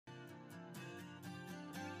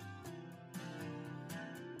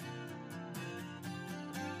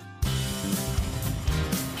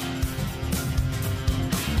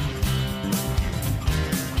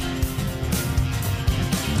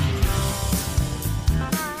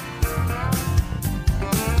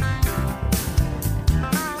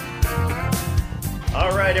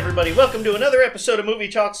everybody. Welcome to another episode of Movie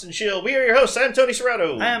Talks and Chill. We are your hosts. I'm Tony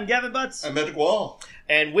Serrato. I am Gavin Butts. I'm Magic Wall.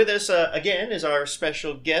 And with us again is our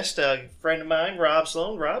special guest, a friend of mine, Rob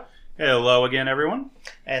Sloan. Rob. Hello again, everyone.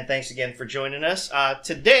 And thanks again for joining us.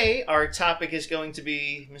 Today, our topic is going to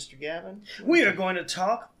be, Mr. Gavin? We are going to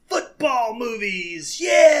talk football movies.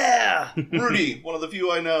 Yeah! Rudy, one of the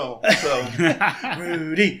few I know. So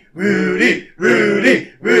Rudy, Rudy,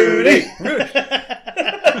 Rudy, Rudy.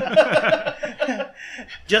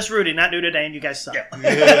 Just Rudy, not Notre Dame. You guys suck.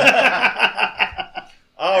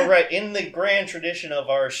 All right, in the grand tradition of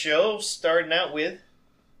our show, starting out with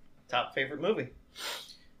top favorite movie.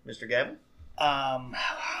 Mr. Gavin?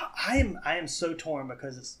 I am so torn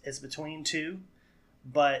because it's between two,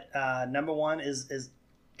 but number one is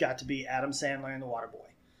got to be Adam Sandler and The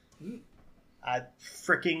Waterboy. I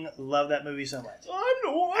freaking love that movie so much.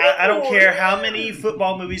 I don't care how many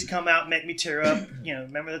football movies come out and make me tear up. You know,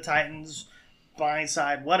 Remember the Titans,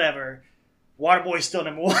 Blindside, whatever. Waterboy's still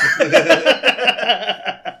number one.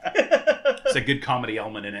 It's a good comedy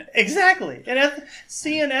element in it. Exactly. And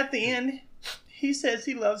seeing at the end, he says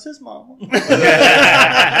he loves his mama.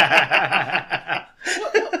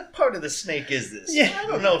 What part of the snake is this? Yeah. I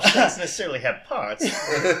don't know if snakes necessarily have parts.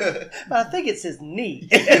 But I think it's his knee.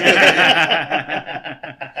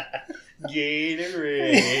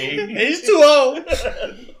 Gatorade. He's too old.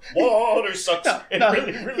 Water sucks. No, It no.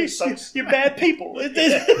 really sucks. You're bad people.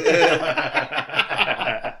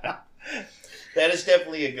 That is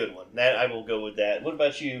definitely a good one. That I will go with that. What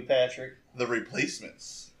about you, Patrick? The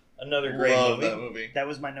Replacements. Another great Love movie. that movie. That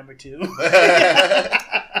was my number two.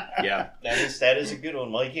 Yeah. That is a good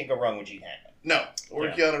one. Well, you can't go wrong with Gene Hackman. No, or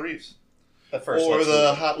Yeah. Keanu Reeves. But first, Or let's the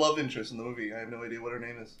look. hot love interest in the movie. I have no idea what her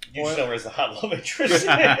name is. You just know her as the hot love interest.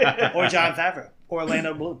 Or John Favreau. Or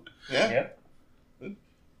Orlando Bloom. Yeah, Yeah.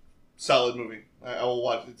 solid movie. I will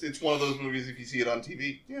watch it. It's one of those movies, if you see it on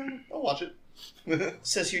TV, yeah, I'll watch it. It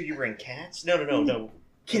says here you bring cats? No.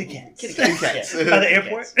 Kitty cats. Kitty cats. By the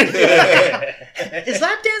airport? Cats. Is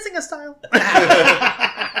lap dancing a style?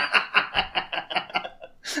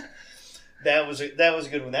 That was a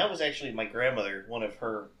good one. That was actually my grandmother, one of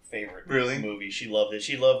her favorite movies. She loved it.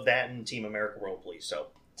 She loved that and Team America World Police. So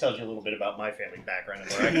tells you a little bit about my family background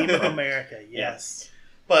and where I come Team from. America, yes.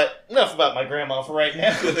 But enough about my grandma for right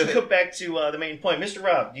now. Let's go back to the main point. Mr.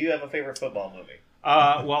 Rob, do you have a favorite football movie?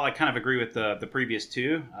 Well, I kind of agree with the previous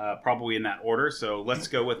two, probably in that order. So let's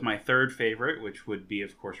go with my third favorite, which would be,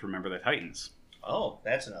 of course, Remember the Titans. Oh,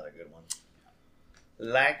 that's another good one.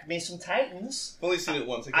 Like me some Titans. I've only seen it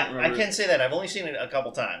once. I can't remember. I can say that. I've only seen it a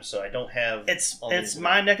couple times, so I don't have... It's these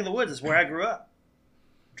my neck of the woods. It's where I grew up.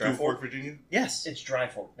 Dry Fork? Virginia? Yes. It's Dry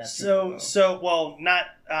Fork. That's Well, not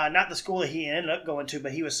the school that he ended up going to,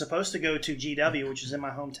 but he was supposed to go to GW, which is in my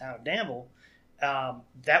hometown of Danville.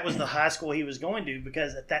 That was the high school he was going to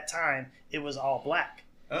because at that time it was all black.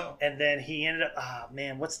 Oh. And then he ended up.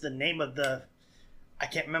 What's the name of the? I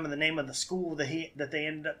can't remember the name of the school that they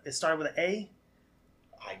ended up. It started with an A.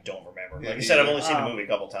 I don't remember. Yeah, Like I said, I've only seen the movie a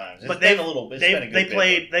couple times. But been a little bit.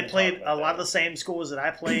 They played a lot of the same schools that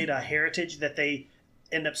I played. Heritage that they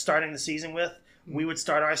end up starting the season with. We would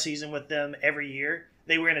start our season with them every year.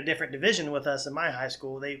 They were in a different division with us in my high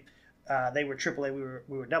school. They were AAA.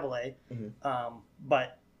 We were AA. Mm-hmm.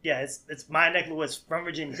 But yeah, it's my neck of the woods from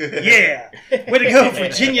Virginia. Yeah, way to go,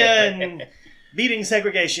 Virginia, and beating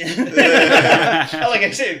segregation. Like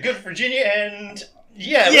I said, good Virginia and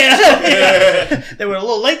yeah. They were a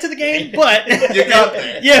little late to the game, but You got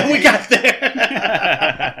there. Yeah, we got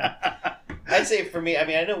there. I'd say for me, I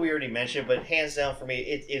mean, I know we already mentioned, but hands down for me,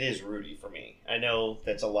 it is Rudy for me. I know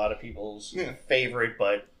that's a lot of people's favorite,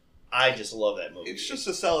 but I just love that movie. It's just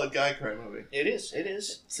a solid guy crime movie. It is. It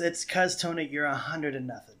is. So it's because Tony, you're 100 and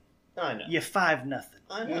nothing. I know. You're 5-0.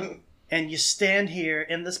 I know. And you stand here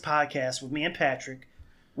in this podcast with me and Patrick,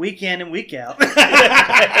 week in and week out.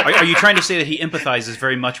 Are you trying to say that he empathizes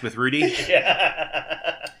very much with Rudy?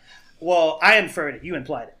 Yeah. Well, I inferred it. You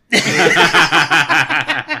implied it.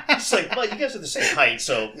 It's like, well, you guys are the same height,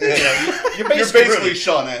 so you're You're basically basically Rudy.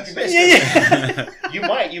 Sean S. You're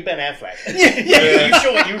basically You Ben Affleck. You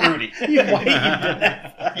short, you Rudy.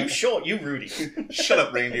 You short, you Rudy. Shut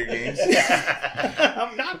up, reindeer games.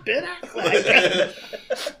 I'm not Ben Affleck.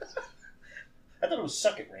 I thought it was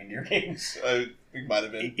Suck at Reindeer Games. It might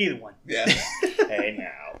have been. Either one. Yeah. Hey,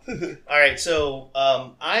 now. All right, so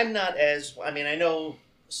I'm not as... I mean, I know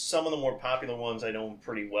some of the more popular ones I know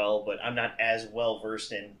pretty well, but I'm not as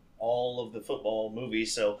well-versed in all of the football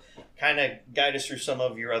movies, so kind of guide us through some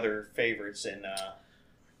of your other favorites. And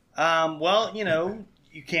Well,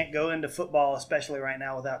 you can't go into football, especially right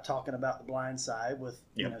now, without talking about The Blind Side with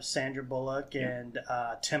Sandra Bullock and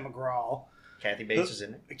Tim McGraw. Kathy Bates is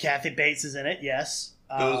in it. Kathy Bates is in it. Yes.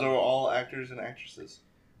 Those are all actors and actresses.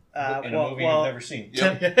 In a movie you've never seen.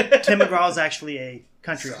 Tim McGraw is actually a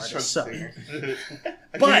country artist. So. I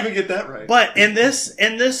But- can't even get that right. But in this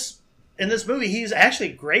movie, he's actually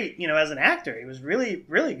great. As an actor, he was really,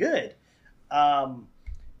 really good.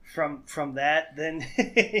 From that, then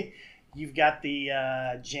you've got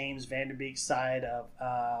the James Van Der Beek side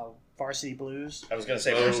of Varsity Blues. I was going to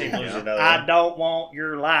say Varsity Blues is another I one. don't want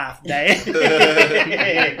your life, Dad.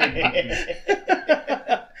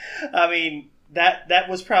 I mean, that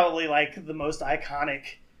was probably like the most iconic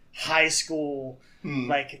high school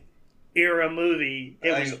era movie. It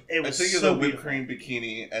was I think so of the whipped beautiful. cream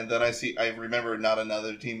bikini, and then I remember Not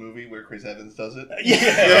Another Teen Movie where Chris Evans does it. Yeah.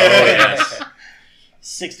 Oh, yes.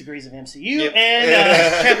 6 Degrees of MCU Yep.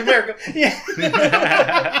 and Captain America. yeah.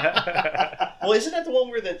 Well, isn't that the one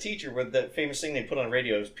where the teacher, with that famous thing they put on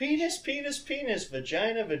radio is penis, penis, penis,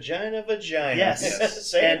 vagina, vagina, vagina. Yes.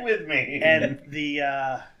 Say it with me. And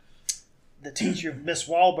the teacher, Miss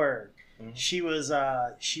Wahlberg, Mhm. she was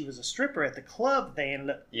a stripper at the club they ended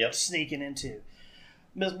up Yep. sneaking into.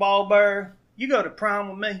 Miss Wahlberg, you go to prom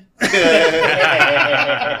with me.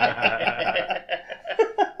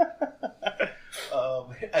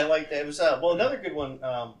 I like that. It was another good one,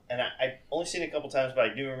 and I've only seen it a couple times, but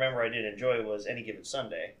I do remember I did enjoy it. Was Any Given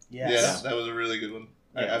Sunday. Yes. Yeah, that was a really good one.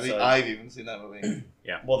 Yeah, I think so- I've even seen that movie.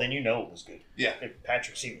 Well, then you know it was good. Yeah. If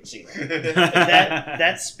Patrick's even seen it.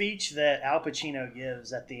 that speech that Al Pacino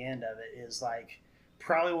gives at the end of it is like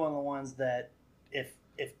probably one of the ones that if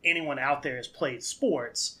anyone out there has played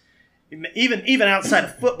sports, even outside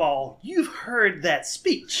of football, you've heard that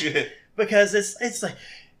speech because it's like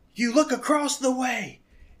you look across the way.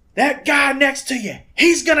 That guy next to you,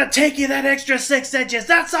 he's gonna take you that extra 6 inches.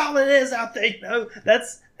 That's all it is out there.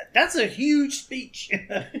 That's a huge speech.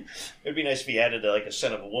 It'd be nice if he added like a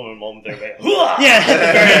son of a woman moment there. Like, Yeah.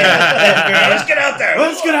 Let's get out there.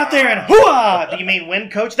 Let's get out there and hooah! Do you mean win,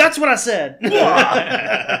 coach? That's what I said.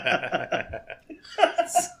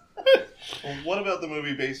 Well, what about the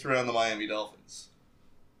movie based around the Miami Dolphins?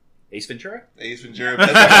 Ace Ventura? Ace Ventura.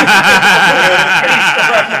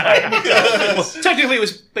 Well, technically, it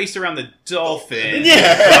was based around the dolphin,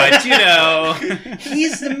 Yeah. but you know,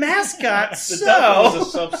 He's the mascot, The so Dolphin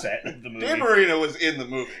was a subset of the movie. Dan Marino was in the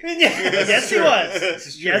movie. yes, he was. This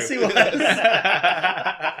is Yes, he true. was.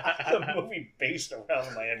 The movie based around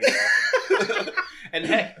the Miami Dolphins. and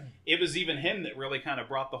heck, it was even him that really kind of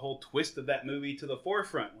brought the whole twist of that movie to the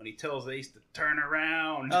forefront when he tells Ace to turn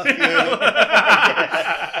around. Oh,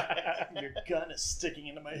 Your gun is sticking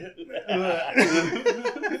into my head.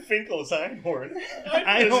 Finkel's Einhorn.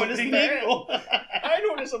 Einhorn is Finkel.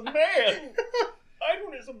 Einhorn is a man.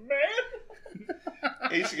 Einhorn is a man.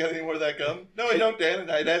 Ace, you got any more of that gum? No, I don't, Dan.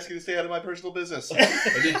 And I'd ask you to stay out of my personal business.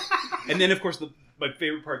 And then, of course, my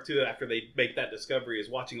favorite part too, after they make that discovery, is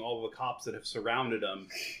watching all the cops that have surrounded them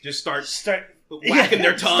just start whacking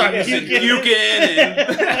their Start tongues and puking. puking.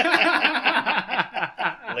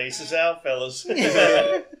 And Laces out, fellas.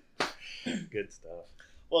 Good stuff.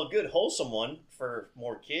 Well, good wholesome one for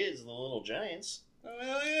more kids, the Little Giants. Oh,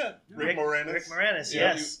 hell yeah. Rick Moranis. Moranis,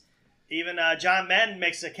 Yeah. yes. Even John Madden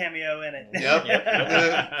makes a cameo in it. Yep.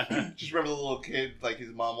 Yep. Just remember the little kid, like his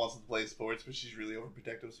mom wants to play sports, but she's really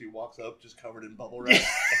overprotective, so he walks up just covered in bubble wrap.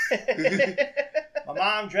 My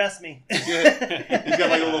mom dressed me. Yeah. He's got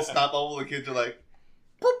like a little snot bubble. The kids are like,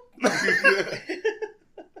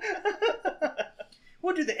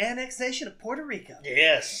 We'll do the annexation of Puerto Rico.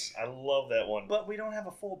 Yes, I love that one. But we don't have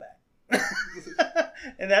a fullback.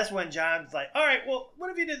 And that's when John's like, all right, well, what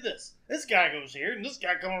if you did this? This guy goes here, and this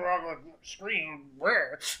guy comes around like scream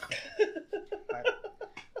where?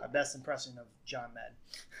 My best impression of John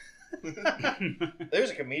Madden. There's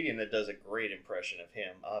a comedian that does a great impression of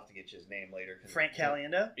him. I'll have to get you his name later. Frank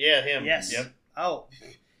Caliendo? Yeah, him. Yes. Yep. Oh,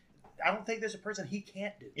 I don't think there's a person he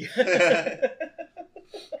can't do.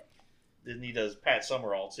 Then he does Pat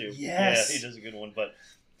Summerall too. Yes. Yeah, he does a good one. But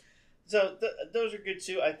so those are good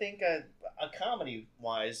too. I think a comedy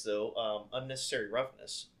wise though, Unnecessary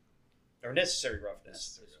Roughness or Necessary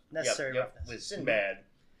Roughness. Necessary Yep, Roughness. with Sinbad.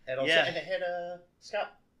 And also, Yeah. and it had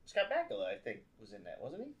Scott Bakula, I think, was in that,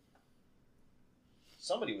 wasn't he?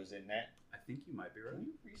 Somebody was in that. I think you might be right. Can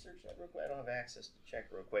you research that real quick? I don't have access to check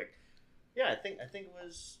real quick. Yeah, I think it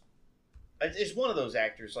was. It's one of those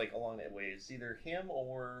actors like along that way. It's either him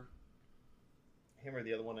or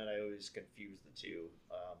the other one, and I always confuse the two.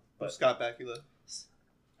 But Scott Bakula.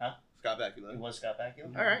 Huh? Scott it Bakula. was Scott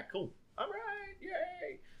Bakula. Mhm. All right, cool. All right,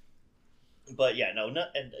 yay! But yeah, no,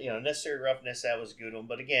 and Necessary Roughness, that was a good one.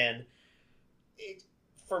 But again,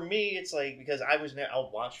 for me, it's like because I'll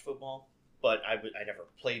watch football, but I never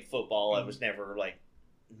played football. I was never like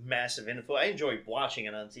massive into football. I enjoyed watching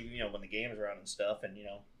it on TV, when the games were on and stuff, and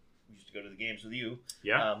used to go to the games with you.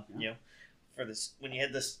 Yeah. For this when you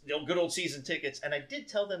had this good old season tickets, and I did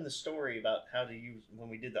tell them the story about how to use when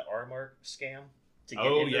we did the R-Mark scam to get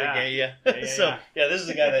into the game. Yeah. So this is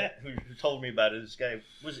the guy who told me about it. This guy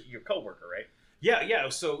was it your coworker, right? Yeah.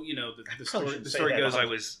 So the story goes, I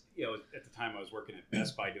was at the time I was working at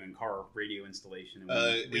Best Buy doing car radio installation.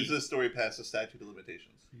 And is this story past the statute of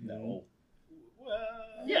limitations? No.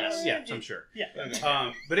 Yes. Yeah, I'm sure. Yeah.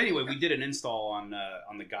 Okay. But anyway, we did an install on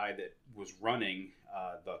the guy that was running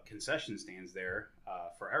the concession stands there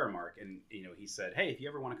for Aramark, and he said, "Hey, if you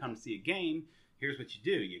ever want to come to see a game, here's what you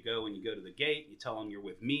do: you go to the gate, you tell them you're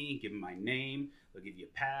with me, give them my name, they'll give you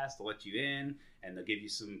a pass, they'll let you in, and they'll give you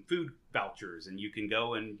some food vouchers, and you can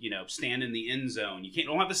go and stand in the end zone. You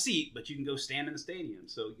don't have a seat, but you can go stand in the stadium."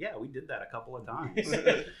 So yeah, we did that a couple of times.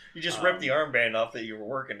 You just ripped the armband off that you were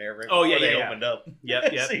working there right before they opened up.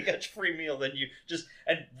 Yep. So you got your free meal. Then you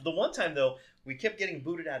and the one time though, we kept getting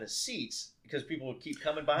booted out of seats because people would keep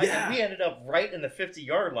coming by. Yeah. And we ended up right in the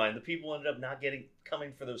 50-yard line. The people ended up not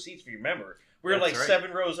coming for those seats. If you remember, we were like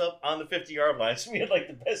 7 rows up on the 50-yard line, so we had like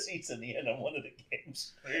the best seats in the end on one of the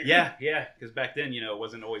games. Yeah, because back then, it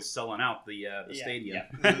wasn't always selling out the stadium.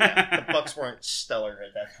 Yeah. The Bucks weren't stellar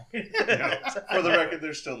at that point. No. For the record,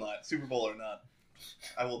 they're still not. Super Bowl or not.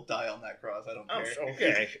 I will die on that cross. I don't care. Oh,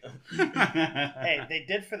 okay. Hey, they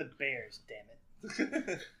did for the Bears, damn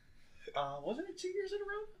it. Wasn't it 2 years in a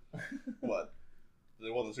row? What? They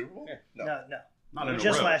won the Super Bowl? Yeah. No. Not in a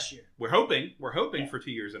Just row. last year. We're hoping for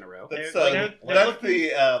 2 years in a row. That's, They're that's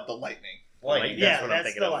the Lightning. Lightning, Yeah, that's what I'm that's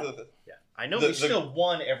thinking the of. Lightning. I know we still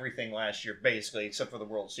won everything last year, basically, except for the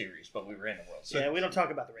World Series, but we were in the World Series. Yeah, we don't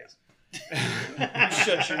talk about the race.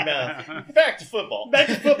 Shut your mouth. Back to football. Back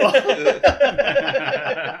to football.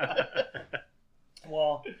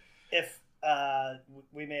 Well, if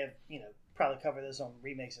we may have, probably cover this on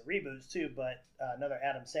remakes and reboots too, but another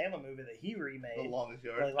Adam Sandler movie that he remade, The Longest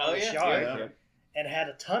Yard. The Longest Yard, Yeah. and had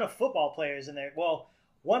a ton of football players in there. Well,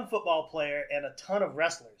 one football player and a ton of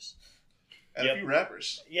wrestlers. And a few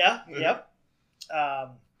rappers. Yeah, Mhm. yep.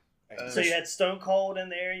 So you had Stone Cold in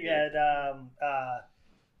there. You had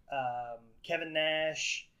Kevin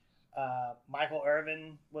Nash. Michael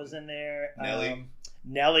Irvin was in there. Nelly.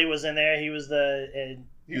 Nelly was in there. He was the.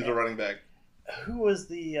 He was a running back. Who was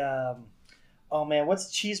the? Oh man,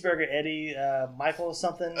 what's Cheeseburger Eddie? Michael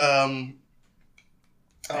something.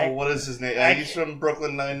 What is his name? He's from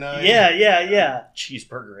Brooklyn Nine-Nine. Yeah.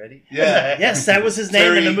 Cheeseburger Eddie? Yeah. Yes, that was his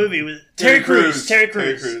name in the movie. Was Terry Crews. Terry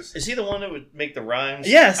Crews. Is he the one that would make the rhymes?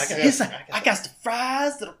 Yes. He's like, I got the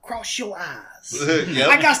fries that'll cross your eyes. Yep.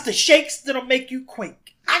 I got the shakes that'll make you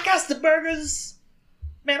quake. I got the burgers.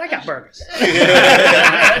 Man, I got burgers.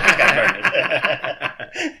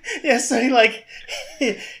 Yeah, so he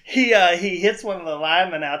hits one of the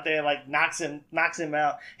linemen out there, like knocks him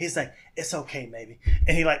out. He's like, "It's okay, maybe,"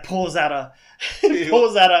 and he like pulls out a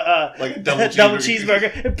like a double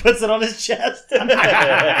cheeseburger and puts it on his chest. It's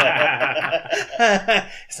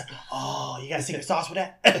like, oh, you got a secret sauce with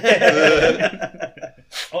that?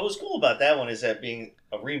 What was cool about that one is that being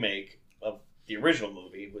a remake of the original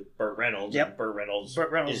movie with Burt Reynolds. Yep. And Burt Reynolds is in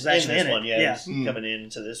actually this in it. one. Yeah. He's coming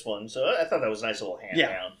into this one. So I thought that was a nice little hand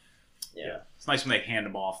down. Yeah. It's nice when they hand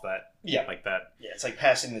them off like that. Yeah, it's like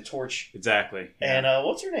passing the torch. Exactly. And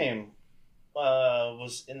what's her name?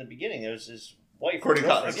 Was in the beginning. It was his wife. Courtney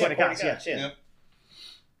Cox. Courtney Cox, yeah. Yep.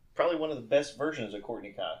 Probably one of the best versions of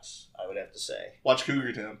Courtney Cox, I would have to say. Watch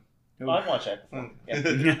Cougar Town. I'd watch that before.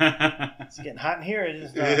 Yeah. It's getting hot in here. It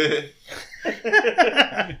is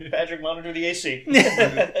Patrick, monitor the AC.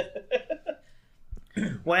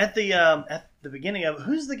 Well, at the beginning of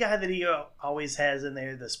who's the guy that he always has in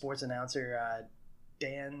there, the sports announcer,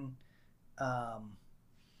 Dan.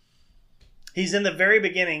 He's in the very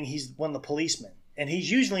beginning. He's one of the policemen, and he's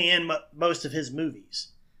usually in most of his movies.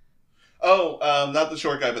 Oh, not the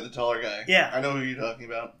short guy, but the taller guy. Yeah. I know who you're talking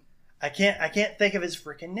about. I can't think of his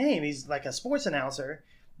freaking name. He's like a sports announcer,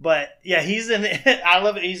 but yeah, he's in. I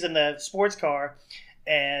love it. He's in the sports car,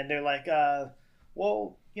 and they're like,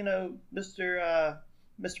 "Well, Mr.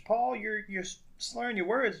 Paul, you're slurring your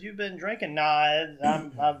words. You've been drinking." Nah,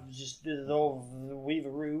 I'm just the old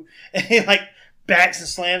weaveroo. And he like backs and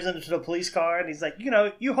slams into the police car, and he's like,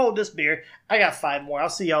 "You hold this beer. I got 5 more. I'll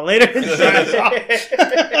see y'all later." And drives off.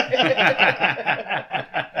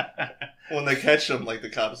 When they catch him, like the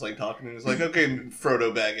cop's like talking to him, he's like, "Okay,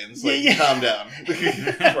 Frodo Baggins, calm down."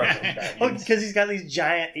 Because he's got these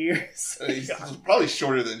giant ears. He's probably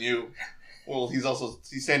shorter than you. Well, he's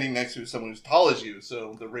standing next to someone who's tall as you,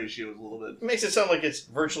 so the ratio is a little bit. It makes it sound like it's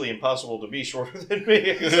virtually impossible to be shorter than me.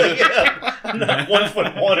 It's like, I'm not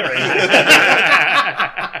 1'1" or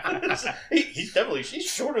anything. She's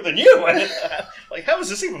shorter than you. Like, how is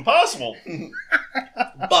this even possible?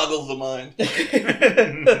 Boggles the mind.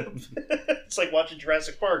 It's like watching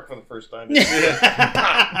Jurassic Park for the first time.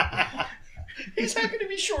 He's not going to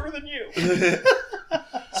be shorter than you.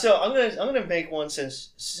 So I'm gonna make one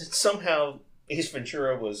since somehow Ace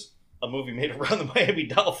Ventura was a movie made around the Miami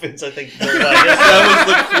Dolphins. I think that was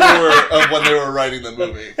the core of when they were writing the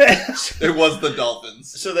movie. It was the Dolphins.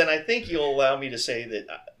 So then I think you'll allow me to say that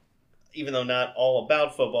even though not all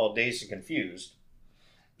about football, Dazed and Confused.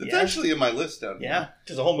 It's actually in my list down here. Yeah.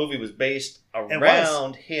 Because the whole movie was based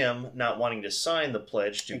around him not wanting to sign the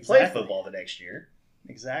pledge to play football the next year.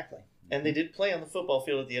 Exactly. And they did play on the football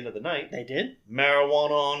field at the end of the night. They did.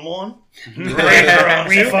 Marijuana on one.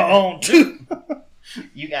 Reefer on two.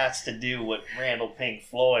 You got to do what Randall Pink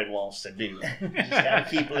Floyd wants to do. You just got to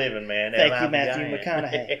keep living, man. Thank you, Matthew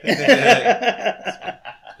McConaughey.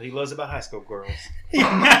 He loves about high school girls.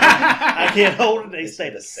 I get older, they stay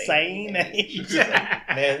the same age.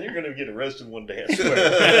 Man, you're going to get arrested one day, I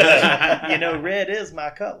swear. You know, red is my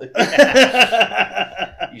color.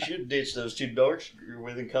 You should ditch those two darks you're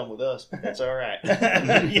with and come with us. But that's all right.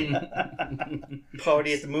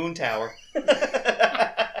 Party at the Moon Tower.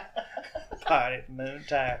 Party at the Moon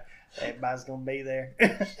Tower. Everybody's going to be there.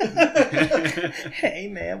 Hey,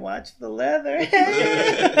 man, watch the leather.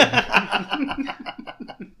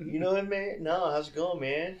 You know what, man? No, how's it going,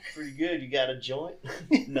 man? Pretty good. You got a joint?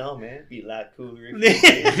 No, man. It'd be a lot cooler if you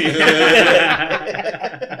did.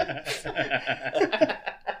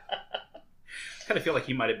 I kind of feel like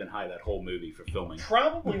he might have been high that whole movie for filming.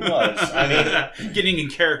 Probably was. I mean, getting in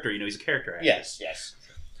character. He's a character actor. Yes.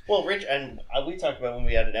 Well, Rich, and we talked about when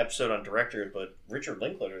we had an episode on directors, but Richard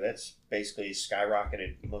Linklater, that's basically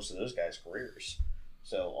skyrocketed most of those guys' careers.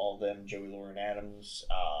 So all of them, Joey Lauren Adams,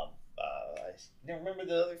 I don't remember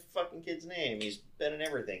the other fucking kid's name. He's been in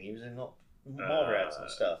everything. He was in Mallrats and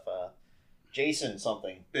stuff. Jason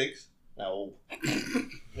something. Biggs? No.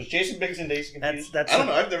 Was Jason Biggs in Dazed and Confused? I don't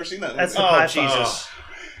know. I've never seen that That's movie. the Jesus.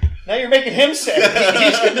 Now you're making him sad.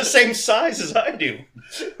 He's the same size as I do.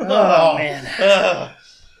 Oh, man.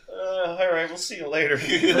 All right, we'll see you later.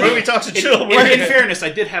 Movie Talks of Chill. In fairness, I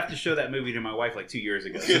did have to show that movie to my wife like 2 years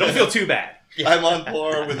ago, so don't feel too bad. I'm on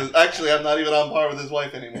par with his... Actually, I'm not even on par with his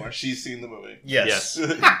wife anymore. She's seen the movie. Yes.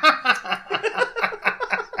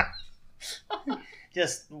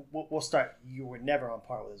 Just, we'll start. You were never on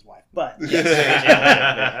par with his wife, but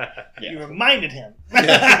you reminded him.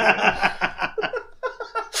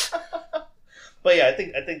 But yeah, I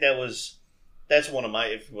think that's one of my,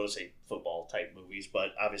 if you want to say football type movies, but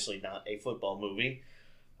obviously not a football movie.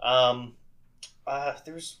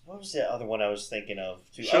 There's, what was the other one I was thinking of?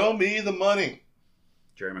 Show me the money.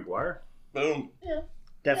 Jerry Maguire? Boom. Yeah.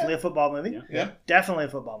 Definitely a football movie. Yeah. Definitely a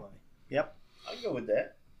football movie. Yep. I'll go with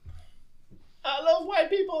that. I love white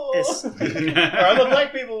people. It's- or I love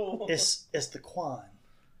black people. It's the Quan.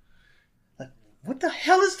 Like, what the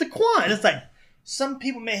hell is the Quan? It's like, some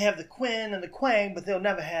people may have the Quinn and the Quang, but they'll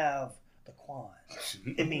never have the Quan.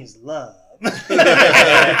 It means love.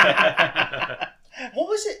 What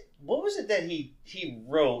was it that he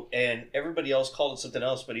wrote and everybody else called it something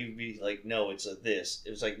else, but he would be like, no, it's a this.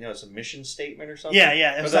 It was like, no, it's a mission statement or something. Yeah.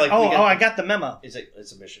 It Or was they're like, like, I got the memo. It's a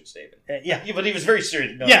mission statement. Yeah. But he was very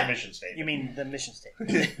serious. No, Yeah. it's a mission statement. You mean the mission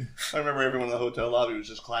statement? I remember everyone in the hotel lobby was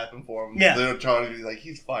just clapping for him. Yeah. They were trying to be like,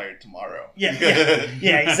 he's fired tomorrow. Yeah,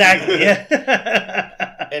 exactly.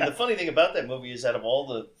 Yeah. And the funny thing about that movie is that of all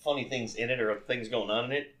the funny things in it or things going on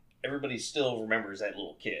in it, everybody still remembers that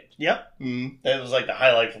little kid. Yep. Mm. That was like the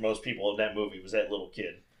highlight for most people of that movie was that little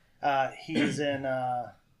kid. He's in.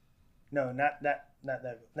 No, not that.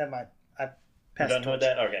 Never mind. I You passed done the with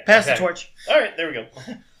torch. that? Okay. Pass the Okay. torch. All right, there we go.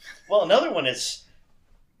 Well, another one is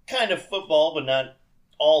kind of football, but not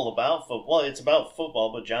all about football. Well, it's about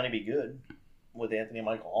football, but Johnny Be Good with Anthony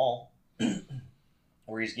Michael Hall,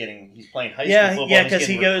 where he's playing high school football. Yeah, and he's because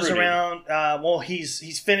he getting goes recruited. around.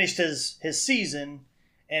 He's finished his season,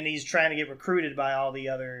 and he's trying to get recruited by all the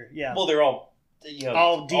other. Yeah. Well, they're all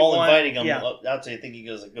All D1, inviting him. yeah. I'd say I think he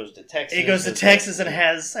goes to Texas. He goes to Texas and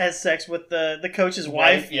has sex with the coach's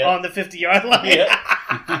wife yeah. on the 50-yard line. Yeah.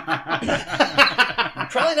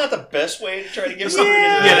 Probably not the best way to try to get recruited.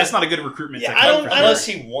 Yeah, that's not a good recruitment Yeah, technique. Unless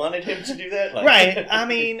he wanted him to do that. Like, Right. I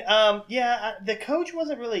mean, the coach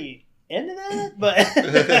wasn't really into that, but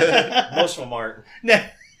Most of them aren't. No.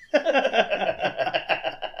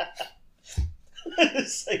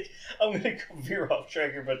 It's like, I'm going to veer off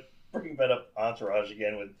track here, but bringing back up Entourage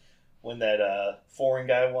again with when that foreign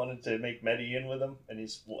guy wanted to make Medellin with him, and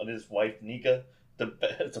his wife Nika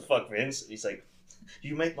to fuck Vince. He's like,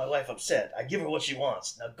 "You make my wife upset. I give her what she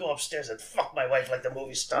wants. Now go upstairs and fuck my wife like the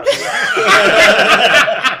movie starts."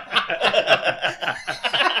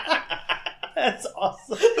 That's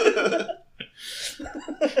awesome.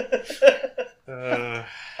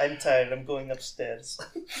 I'm tired. I'm going upstairs.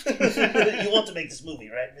 You want to make this movie,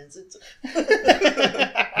 right, Vincent?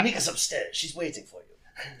 Nika's upstairs. She's waiting for you.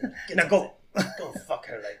 Now go. Go fuck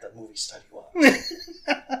her like the movie study was.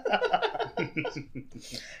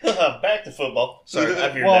 Back to football. Sorry,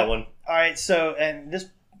 I've heard that one. All right, so, and this,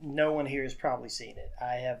 no one here has probably seen it.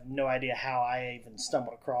 I have no idea how I even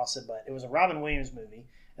stumbled across it, but it was a Robin Williams movie,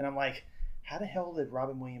 and I'm like, how the hell did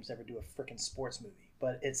Robin Williams ever do a freaking sports movie?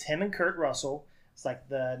 But it's him and Kurt Russell. It's like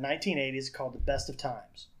the 1980s, called The Best of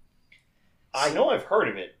Times. I know I've heard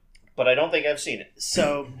of it, but I don't think I've seen it.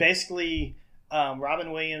 So basically,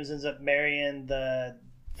 Robin Williams ends up marrying the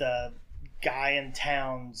guy in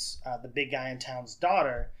town's, the big guy in town's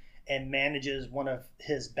daughter, and manages one of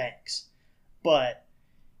his banks. But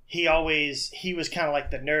he was kind of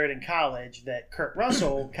like the nerd in college that Kurt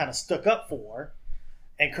Russell kind of stuck up for.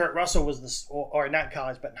 And Kurt Russell was or not in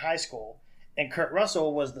college, but in high school. And Kurt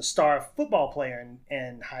Russell was the star football player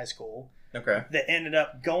in high school. Okay. That ended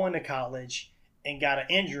up going to college and got an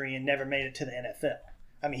injury and never made it to the NFL.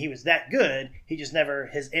 I mean, he was that good. He just never,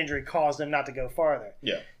 his injury caused him not to go farther.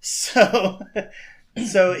 Yeah. So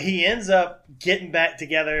he ends up getting back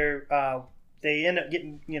together. They end up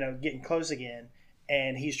getting close again.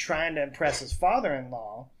 And he's trying to impress his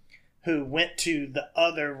father-in-law, who went to the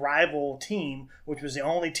other rival team, which was the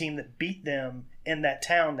only team that beat them in that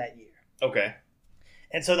town that year. Okay.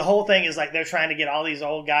 And so the whole thing is like they're trying to get all these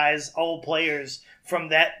old players from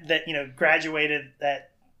that graduated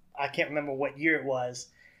that, I can't remember what year it was,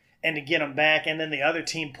 and to get them back. And then the other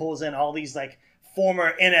team pulls in all these like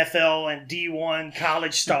former NFL and D1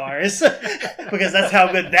 college stars because that's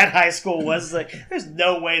how good that high school was. It's like, there's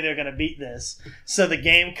no way they're going to beat this. So the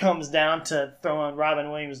game comes down to throwing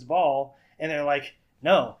Robin Williams the ball, and they're like,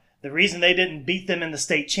 no. The reason they didn't beat them in the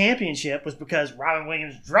state championship was because Robin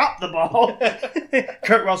Williams dropped the ball.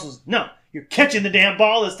 Kurt Russell's, no, you're catching the damn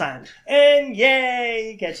ball this time. And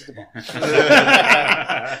yay, he catches the ball.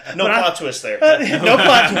 No plot twist there. No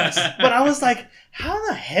plot twist. But I was like, how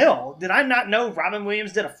the hell did I not know Robin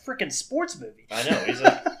Williams did a freaking sports movie? I know.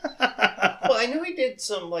 Well, I know he did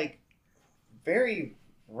some like very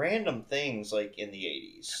random things like in the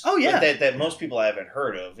 80s. Oh, yeah. Like, that most people haven't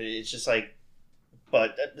heard of. It's just like,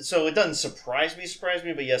 but so it doesn't surprise me,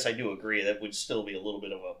 but yes, I do agree that would still be a little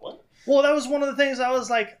bit of a what? Well, that was one of the things I was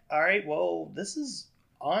like, all right, well, this is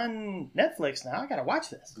on Netflix now. I got to watch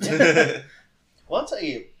this. Well, I'll tell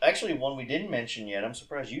you, actually, one we didn't mention yet. I'm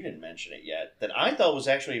surprised you didn't mention it yet. That I thought was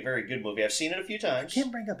actually a very good movie. I've seen it a few times. I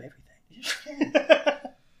can't bring up everything. You just can't.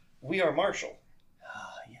 We Are Marshall.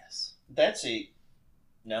 Ah, yes. That's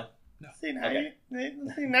no. See, now, Okay. You're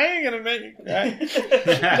going to make me cry. Damn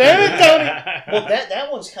it, Tony! Well,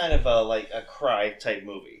 that one's kind of like a cry type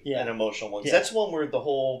movie, Yeah. an emotional one. Yeah. That's one where the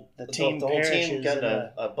whole team the whole team perishes got in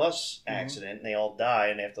a bus accident and they all die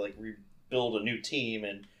and they have to like rebuild a new team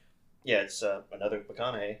and yeah, it's another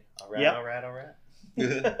McConaughey. All right.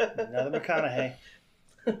 Another McConaughey.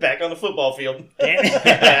 Back on the football field.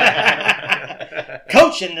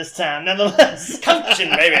 Coaching this time, nonetheless.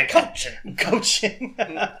 Coaching, baby, coaching. Coaching.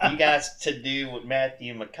 You guys to do what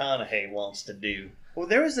Matthew McConaughey wants to do. Well,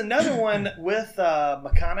 there was another one with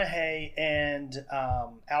McConaughey and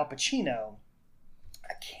Al Pacino.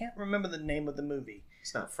 I can't remember the name of the movie.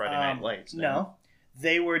 It's not Friday Night Lights. No.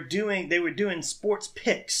 They were doing sports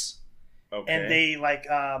picks. Okay. And they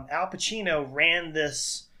Al Pacino ran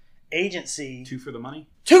this agency. Two for the money?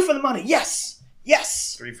 Two for the money. Yes.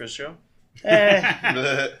 Yes. Three for the show?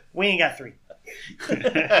 We ain't got three.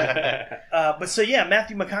 But so yeah,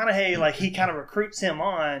 Matthew McConaughey, he kind of recruits him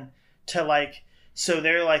on to so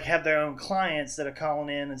they're have their own clients that are calling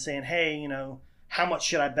in and saying, hey, how much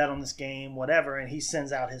should I bet on this game, whatever, and he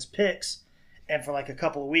sends out his picks, and for a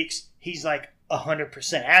couple of weeks he's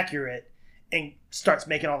 100% accurate and starts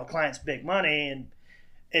making all the clients big money, and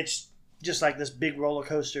it's just this big roller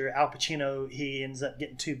coaster. Al Pacino, he ends up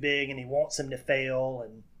getting too big and he wants him to fail,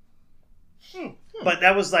 and but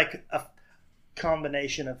that was a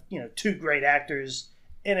combination of two great actors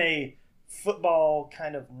in a football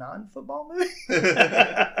kind of non-football movie.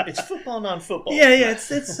 It's football non-football. Yeah, it's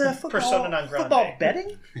football. Persona non grande. Football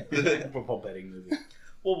betting. Football betting movie.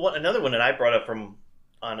 Well, another one that I brought up from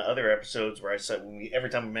on other episodes where I said every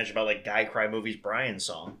time we mention about guy cry movies, Brian's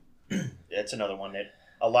song. That's another one that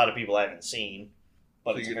a lot of people haven't seen.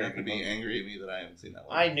 But So it's a you're very not going good to be movie. angry at me that I haven't seen that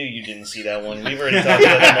one. I knew you didn't see that one. We've already talked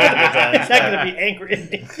about that He's multiple not times. going to be angry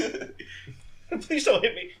at me. Please don't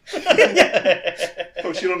hit me. Of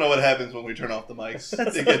course, you don't know what happens when we turn off the mics.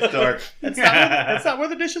 It gets dark. That's not where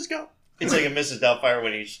the dishes go. It's like a Mrs. Doubtfire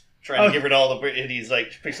when he's trying Oh. to get rid of all the... And he's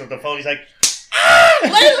like, picks up the phone. He's like,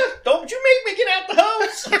 Layla, don't you make me get out the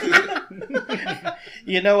house.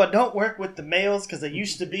 You know, I don't work with the males because I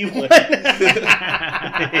used to be one.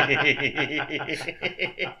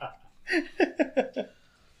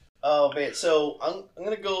 Oh, man. So I'm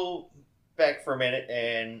going to go back for a minute.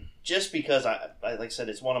 And just because, I like I said,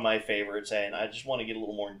 it's one of my favorites. And I just want to get a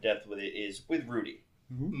little more in depth with it is with Rudy.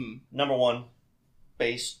 Hmm. Number one,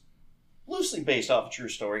 loosely based off a true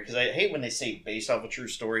story, because I hate when they say based off a true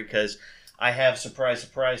story, because I have, surprise,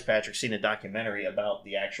 Patrick, seen a documentary about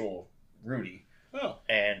the actual Rudy Oh,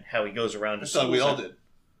 and how he goes around I to thought we schools. all did.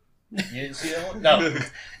 You didn't see that one?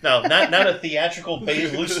 No, not a theatrical,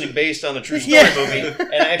 loosely based on the true story Yeah. movie,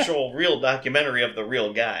 an actual real documentary of the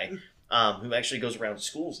real guy, who actually goes around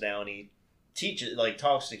schools now and he teaches, like,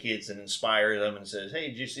 talks to kids and inspires them and says, "Hey,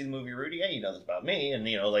 did you see the movie Rudy? Hey, you know this about me," and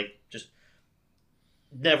just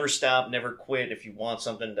never stop, never quit. If you want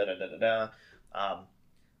something, da da da da da.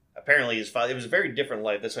 Apparently, his father. It was a very different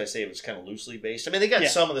life. That's why I say it was kind of loosely based. I mean, they got Yeah.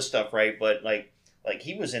 some of the stuff right, but like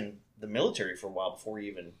he was in the military for a while before he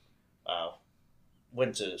even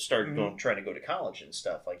went to start trying to go to college and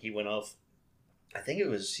stuff. Like he went off. I think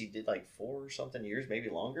he did like 4 or something years, maybe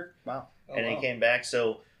longer, Wow. and he came back.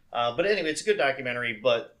 So, but anyway, it's a good documentary.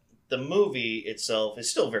 But the movie itself is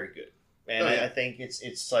still very good. And Oh, yeah. I think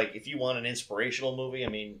it's like if you want an inspirational movie, I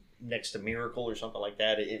mean, next to Miracle or something like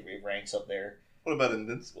that, it ranks up there. What about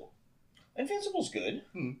Invincible? Invincible's good.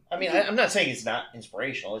 Hmm. I mean, I'm not saying it's not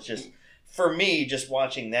inspirational. It's just, for me, just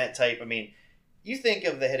watching that type, I mean, you think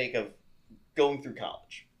of the headache of going through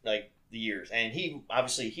college, like the years. And he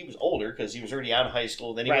was older because he was already out of high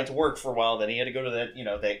school. Then he Right. went to work for a while. Then he had to go to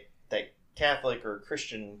that Catholic or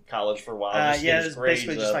Christian college for a while. just to get Yeah, his it's grades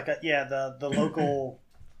basically just up. like the local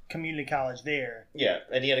community college there. Yeah,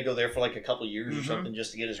 and he had to go there for like a couple of years or Mhm. something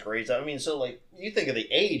just to get his grades up. I mean, so like you think of the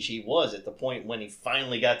age he was at the point when he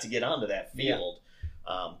finally got to get onto that field.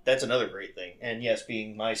 That's another great thing. And yes,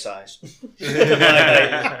 being my size,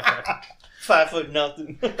 5 foot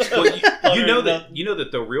nothing. Well, you know that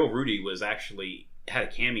the real Rudy was actually had a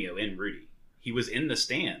cameo in Rudy. He was in the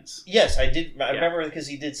stands. Yes, I did. I Yeah. remember because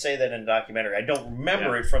he did say that in a documentary. I don't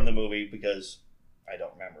remember it from the movie because I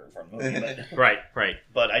don't remember it from the movie. Right.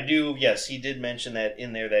 But I do. Yes, he did mention that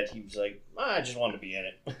in there that he was like, I just wanted to be in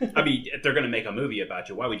it. I mean, if they're going to make a movie about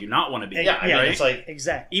you, why would you not want to be? Yeah, I mean, right? it's like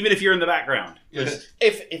Exactly. Even if you're in the background. if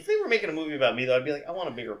they were making a movie about me, though, I'd be like, I want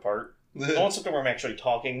a bigger part. I want something where I'm actually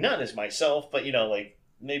talking, not as myself, but like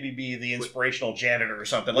maybe be the inspirational janitor or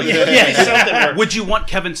something. Like something where, Would you want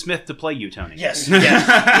Kevin Smith to play you, Tony? yes.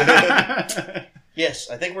 Yes,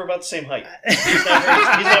 I think we're about the same height. He's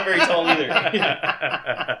not very tall either.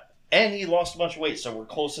 And he lost a bunch of weight, so we're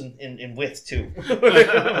close in width, too.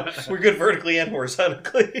 We're good vertically and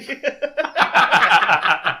horizontally.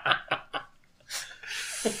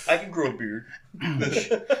 I can grow a beard.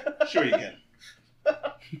 Sure you can.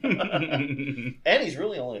 And he's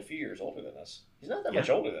really only a few years older than us. He's not that much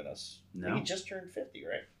older than us. No. He just turned 50,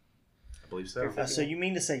 right? I believe so. So you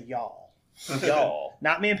mean to say y'all? Y'all.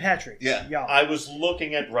 Not me and Patrick. Yeah. Y'all. I was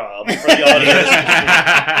looking at Rob for the audience.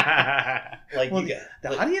 Like Well, you got, the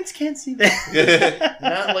like, audience can't see that.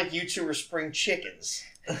 not like you two are spring chickens.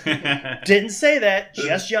 Didn't say that.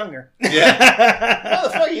 Just younger. Yeah.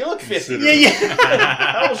 Motherfucker, you look 50. Yeah, yeah.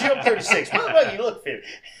 How old you? I'm 36. Motherfucker, you look 50.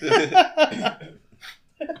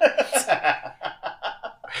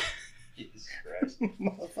 Jesus Christ.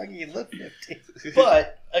 Motherfucker, you look 50.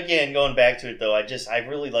 But again, going back to it though, I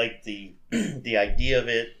really like the the idea of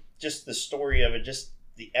it, just the story of it, just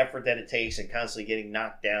the effort that it takes and constantly getting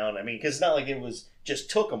knocked down. I mean, because it's not like it was just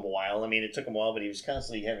took him a while. I mean, it took him a while, but he was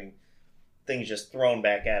constantly having things just thrown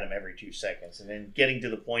back at him every 2 seconds, and then getting to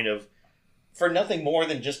the point of for nothing more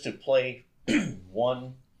than just to play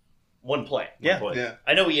one play. Yeah. Yeah.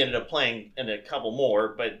 I know he ended up playing in a couple more,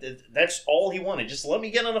 but that's all he wanted. Just let me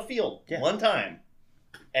get on the field one time,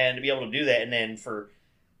 and to be able to do that, and then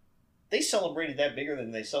they celebrated that bigger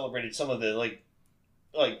than they celebrated some of the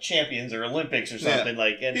like champions or Olympics or something and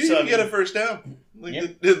He didn't so even get a first down. Like Yeah.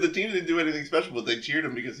 the team didn't do anything special, but they cheered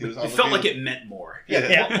him because he was on It the felt field. like it meant more.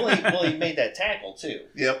 Yeah. Well, he made that tackle too.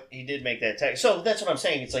 Yep. He did make that tackle. So that's what I'm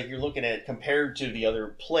saying. It's like you're looking at compared to the other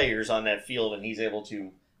players on that field, and he's able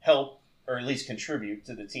to help or at least contribute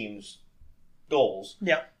to the team's goals.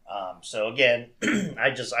 Yeah. So again,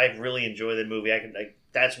 I really enjoy the movie.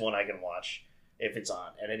 That's one I can watch if it's on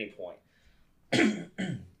at any point.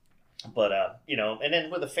 But and then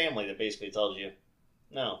with a family that basically tells you,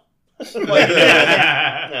 no, like,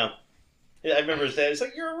 no. Yeah, I remember his dad. It's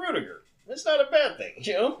like, you're a Rudiger. It's not a bad thing,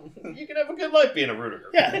 You can have a good life being a Rudiger.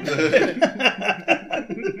 Yeah.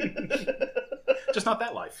 Just not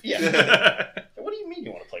that life. Yeah. What do you mean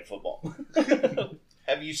you want to play football?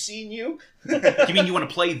 Have you seen you? You mean you want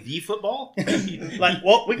to play the football? Like,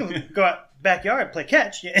 well, we can go out backyard and play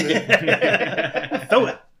catch. Throw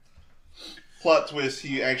it. Plot twist,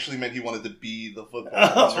 he actually meant he wanted to be the football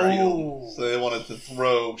Oh. on the field. So they wanted to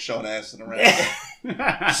throw Sean Astin around.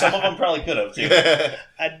 Some of them probably could have, too.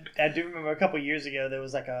 I do remember a couple years ago there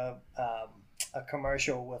was like a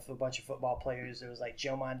commercial with a bunch of football players. There was like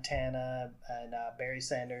Joe Montana and Barry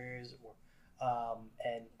Sanders,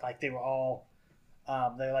 and like they were all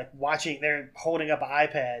they're like watching. They're holding up an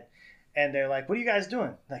iPad, and they're like, "What are you guys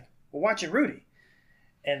doing?" Like, we're watching Rudy.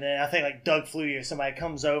 And then I think like Doug Flutie or somebody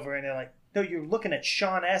comes over and they're like, "No, you're looking at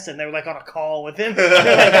Sean Astin." They were like on a call with him.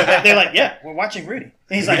 They're like, "Yeah, we're watching Rudy." And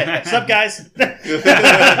he's like, "What's up, guys?"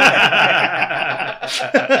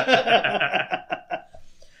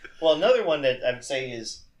 Well, another one that I would say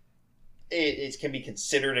is it can be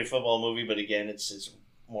considered a football movie, but again, it's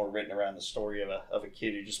more written around the story of a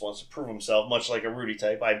kid who just wants to prove himself, much like a Rudy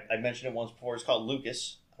type. I mentioned it once before. It's called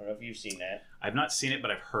Lucas. I don't know if you've seen that. I've not seen it,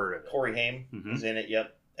 but I've heard of it. Corey Haim Mhm. is in it.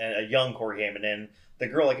 Yep, and a young Corey Haim, and then the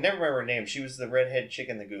girl, I can never remember her name. She was the redhead chick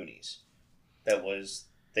in the Goonies.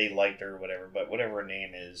 They liked her or whatever, but whatever her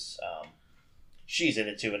name is, she's in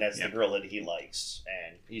it too, and that's Yep. the girl that he likes.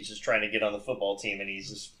 And he's just trying to get on the football team, and he's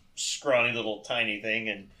this scrawny little tiny thing,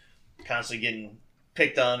 and constantly getting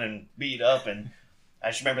picked on and beat up. And I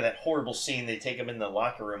just remember that horrible scene. They take him in the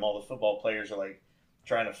locker room. All the football players are like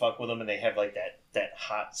trying to fuck with him, and they have like that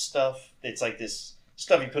hot stuff. It's like this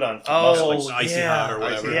stuff you put on for muscle. like icy hot or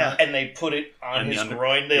whatever. Yeah. And they put it on And his the under-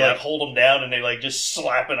 groin. They yeah. like hold him down and they like just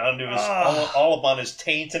slap it onto his Oh. all up on his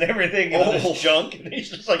taint and everything and on Oh. his junk. And he's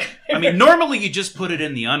just like, I mean, normally you just put it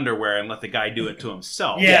in the underwear and let the guy do it to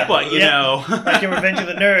himself. Yeah. But, you Yeah. know. Like in Revenge of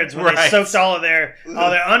the Nerds, when they Right. soaked all their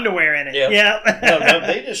underwear in it. Yeah. Yeah. no,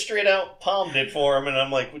 they just straight out palmed it for him, and I'm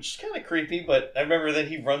like, which is kind of creepy. But I remember then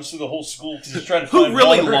he runs through the whole school because he's trying to Who find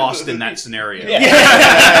really water. lost in that scenario?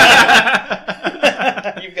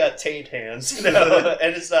 You've got taint hands, and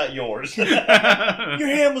it's not yours. Your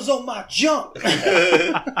hand was on my junk.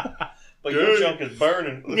 But your junk is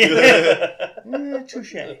burning.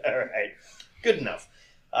 Touche. All right, good enough.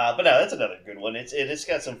 But no, that's another good one. It's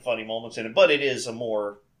got some funny moments in it, but it is a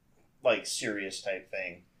more like serious type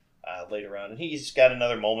thing later on. And he's got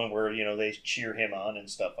another moment where they cheer him on and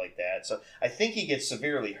stuff like that. So I think he gets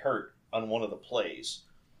severely hurt on one of the plays,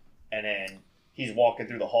 and then he's walking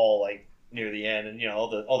through the hall like near the end, and all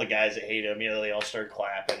the guys that hate him, they all start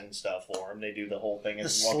clapping and stuff for him. They do the whole thing The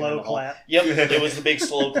as he's walking in slow the hall. clap. Yep, it was the big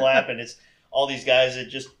slow clap, and it's all these guys that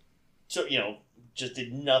just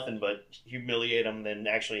did nothing but humiliate him, and then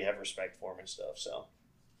actually have respect for him and stuff. So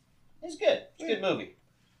it's good. It's a good movie.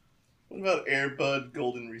 What about Air Bud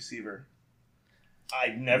Golden Receiver?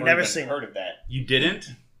 I've never Never even seen it. heard of that. You didn't?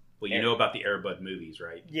 Well, you Air- know about the Air Bud movies,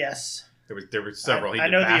 right? Yes. There were several. He I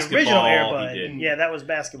did know the basketball, original Air he Bud. did- Yeah, that was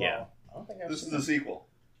basketball. Yeah. I don't think I've This is seen the sequel.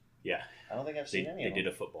 Yeah. I don't think I've They, seen any they of did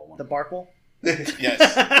them. a football one. The Barkwell? Yes,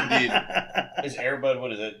 indeed. Is Airbud,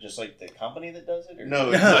 what is it? Just like the company that does it? Or?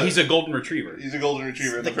 No, No, he's a golden retriever. he's a golden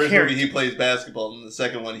retriever. In The the first character. movie, he plays basketball, and in the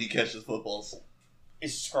second one, he catches footballs.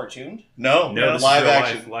 Is it cartooned? No, No, this is live real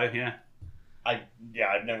action. Live, yeah.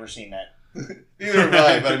 I've never seen that. Neither have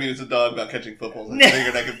I, but I mean, it's a dog about catching footballs. I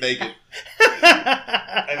figured I could make it.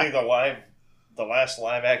 I think the last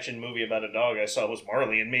live action movie about a dog I saw was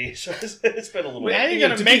Marley and Me. So it's been a little. Now you're Yeah,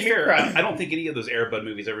 gonna to make be me fair, cry. I don't think any of those Air Bud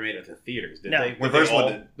movies ever made it to theaters, did No. they? The Were first they one all-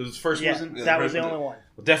 did. Those first Yeah, ones? Yeah, that the was the first only one. one.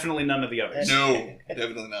 Well, definitely none of the others. No,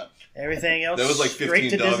 definitely not. Everything else That was like straight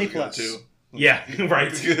 15 to dogs Disney ago, Plus. too. Yeah,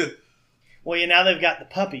 right. Well, now they've got the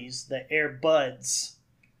puppies, the Air Buds.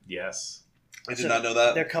 Yes. I did not know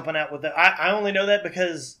that. They're coming out with I only know that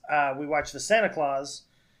because we watched the Santa Claus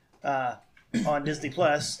on Disney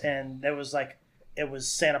Plus, and there was it was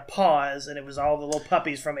Santa Paws, and it was all the little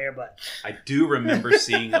puppies from Air Bud. I do remember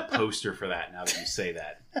seeing a poster for that now that you say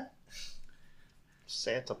that.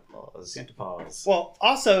 Santa Claus. Santa Paws. Well,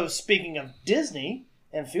 also speaking of Disney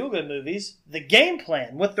and feel good movies, The Game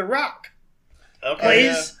Plan with The Rock Okay.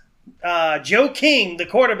 plays Joe King, the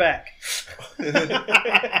quarterback,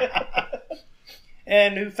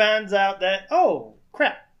 and who finds out that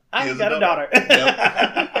crap, He I've has got a a daughter.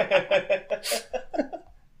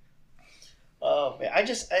 Oh man,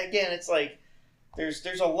 it's like there's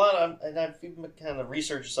a lot of, and I've even kind of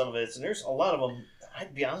researched some of it, and there's a lot of them.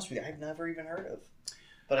 I'd be honest with you, I've never even heard of.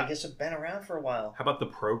 but I guess I've been around for a while. How about The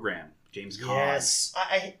Program? James Caan. Yes.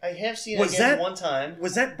 I have seen Was it again that- one time.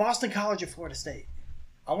 Was that Boston College or Florida State?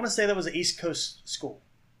 I want to say that was an East Coast school.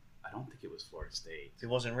 I don't think it was Florida State. It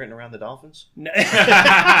wasn't written around the Dolphins? No,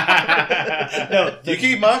 You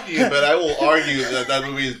keep mocking it, but I will argue that that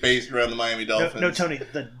movie is based around the Miami Dolphins. no, Tony,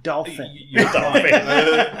 the dolphin. You're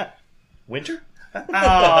Dolphin. Winter?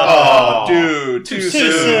 Oh, dude, too Too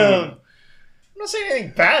soon. soon. I'm not saying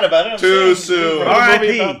anything bad about it. I'm Too saying soon. a movie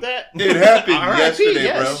R.I.P. about that. It happened R.I.P., yesterday,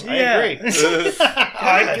 yes. bro. I agree.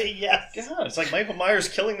 R.I.P., yes. God, it's like Michael Myers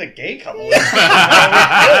killing the gay couple. Jesus.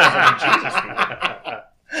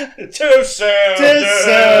 Too soon. Too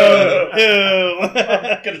soon.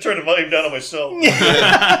 I'm gonna turn the volume down on myself. You deserve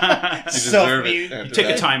it. Self-mute. after Take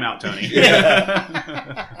a that. timeout, Tony.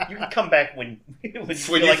 You can come back when you When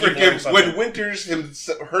feel you like you've learned forgive, something. when Winters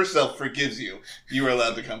herself forgives you, you are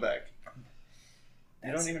allowed to come back.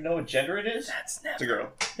 You don't even know what gender it is. That's It's a never. girl.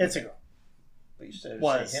 It's a girl. But you said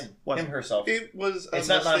Was. say him. Was. Him herself. It was. A It's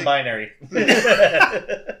not mistake. non-binary.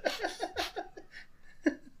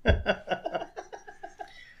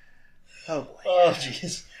 Oh boy. Oh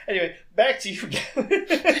jeez. Anyway, back to you.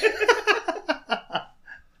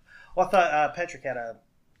 Well, I thought Patrick had a.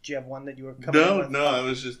 Do you have one that you were coming up No, with? no, I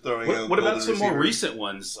was just throwing out. What about golden some more receiver. recent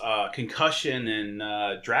ones? Concussion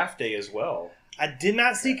and Draft Day as well. I did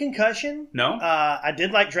not see Concussion. No? I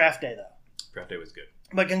did like Draft Day though. Draft Day was good.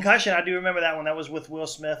 But Concussion, I do remember that one. That was with Will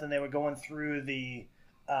Smith, and they were going through the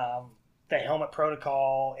helmet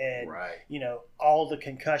protocol and Right. all the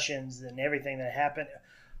concussions and everything that happened.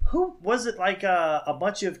 Who was it? Like a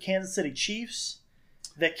bunch of Kansas City Chiefs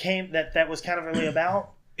that came that was kind of really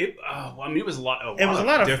about. It was a lot. It was a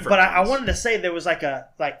lot of, different but I ones. wanted to say there was like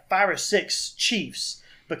 5 or 6 Chiefs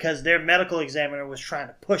because their medical examiner was trying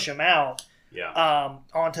to push them out Yeah.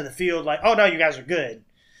 onto the field. Like, oh no, you guys are good.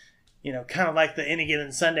 Kind of like the any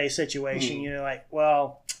given Sunday situation. Like,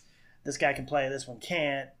 well, this guy can play, this one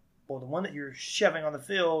can't. Well, the one that you're shoving on the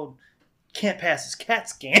field can't pass his CAT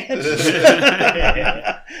scan,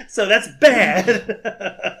 so that's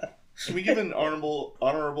bad. Can we give an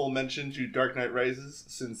honorable mention to Dark Knight Rises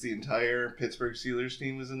since the entire Pittsburgh Steelers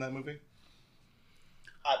team was in that movie?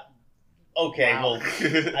 Okay, Wow. well,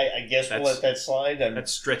 I guess we'll let that slide.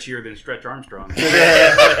 That's stretchier than Stretch Armstrong.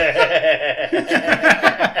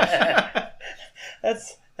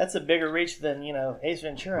 That's a bigger reach than Ace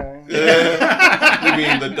Ventura. You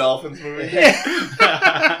mean the Dolphins movie?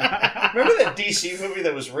 Remember that DC movie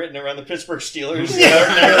that was written around the Pittsburgh Steelers?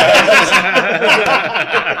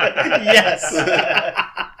 Yes.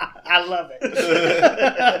 I love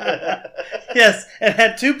it. Yes, it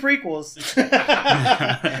had 2 prequels,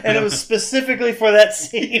 and it was specifically for that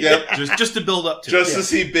scene. Yep. just to build up to Just it. to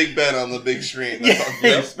see Big Ben on the big screen. That's all.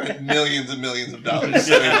 They spent millions and millions of dollars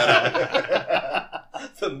setting that up.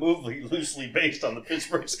 The movie loosely based on the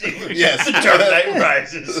Pittsburgh Steelers. Yes. The Dark Knight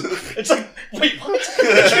Rises. It's like, wait, what?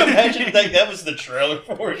 Could you imagine that was the trailer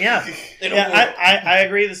for it? Yeah, In a yeah, world. I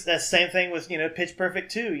agree. That same thing with Pitch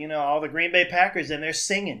Perfect 2. All the Green Bay Packers and they're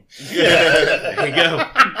singing. There you go.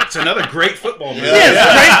 It's another great football movie. Yeah. Yeah, it's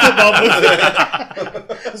a great football movie.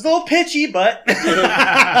 It was a little pitchy, but You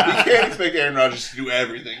can't expect Aaron Rodgers to do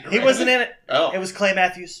everything. he wasn't in it. Oh. It was Clay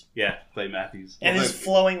Matthews Yeah, Clay Matthews. and Well, his then-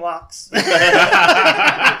 flowing locks.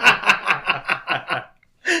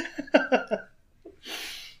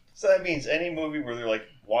 So that means any movie where they're like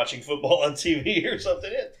watching football on TV or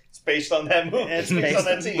something, it's based on that movie. It's It's based on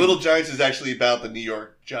based that team. Little Giants is actually about the New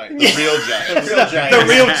York Giants. The real Giants. The real Giants. The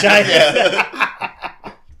real Giants.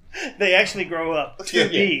 Yeah. They actually grow up to Yeah.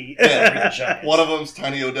 be. Yeah. Real Giants. One of them's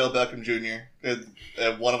Tiny Odell Beckham Jr. And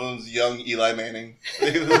one of them's young Eli Manning.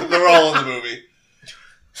 They're all in the movie.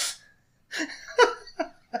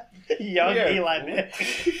 Young Yeah. Eli Manning.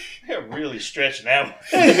 They're really stretching out.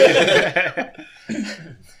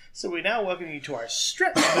 So we now welcome you to our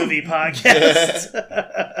Stretch Movie Podcast.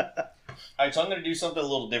 All right, so I'm going to do something a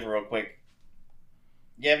little different real quick.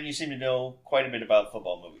 Gavin, you seem to know quite a bit about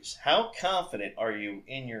football movies. How confident are you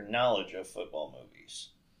in your knowledge of football movies?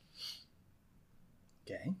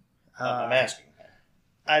 Okay. I'm asking.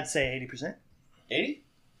 I'd say 80%. 80?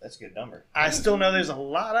 That's a good number. I still know there's a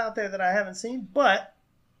lot out there that I haven't seen, but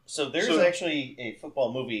So there's So- actually a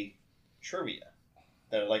football movie trivia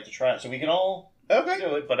that I'd like to try out. So we can all Okay.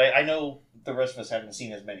 do it, but I know the rest of us haven't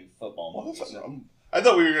seen as many football Well, movies. that's not- I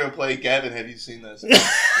thought we were going to play Gavin. Have you seen this? we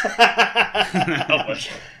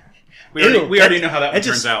already, Ew, we already know how that one it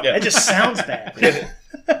just- turns out. yeah. it just sounds bad.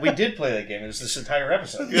 We did play that game. It was this entire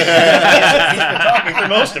episode. Yeah. He's been talking for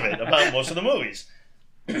most of it about most of the movies.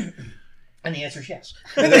 And the answer is yes.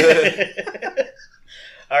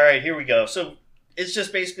 All right, here we go. So it's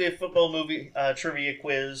just basically a football movie trivia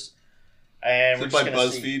quiz. And Is we're it just by gonna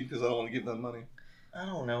BuzzFeed? see. Because I don't want to give them money. I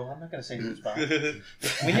don't know. I'm not going to say who it's by.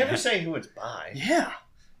 We never say who it's by. Yeah.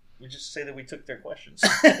 We just say that we took their questions.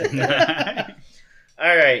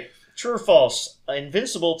 All right. True or false?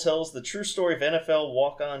 Invincible tells the true story of NFL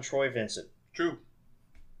walk-on Troy Vincent. True.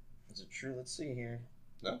 Is it true? Let's see here.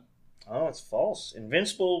 No. Oh, it's false.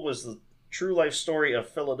 Invincible was the true life story of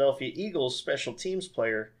Philadelphia Eagles special teams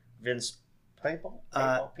player Vince Papale?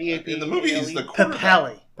 In the movie, he's the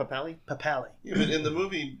quarterback. Papale. Yeah, but in the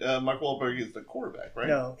movie, Mark Wahlberg is the quarterback, right?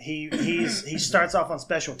 No, he starts off on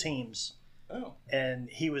special teams, Oh. and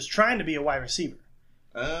he was trying to be a wide receiver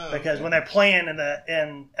Oh. because okay. when they're playing out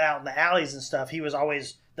in the alleys and stuff, he was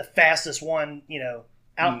always the fastest one,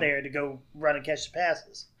 out there to go run and catch the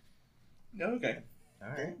passes. Okay. All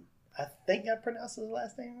right. I think I pronounced his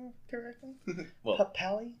last name correctly. Well,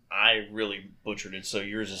 Papale. I really butchered it, so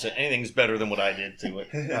yours is anything's better than what I did to it.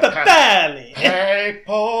 Papale.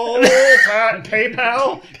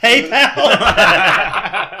 PayPal.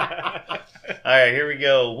 All right, here we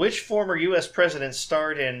go. Which former U.S. president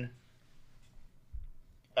starred in?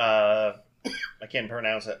 I can't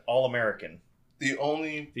pronounce it. All American. The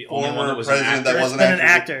only one former that was an president that actor? wasn't It's been an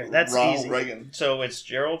actor. actor. That's Ronald easy. Reagan. So it's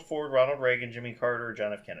Gerald Ford, Ronald Reagan, Jimmy Carter, or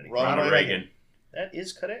John F. Kennedy. Ronald Reagan. That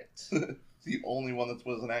is correct. The only one that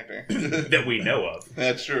was an actor. that we know of.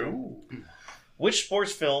 That's true. Which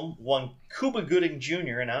sports film won Cuba Gooding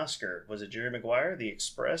Jr. an Oscar? Was it Jerry Maguire, The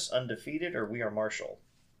Express, Undefeated, or We Are Marshall?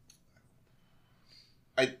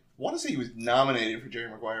 I want to say he was nominated for Jerry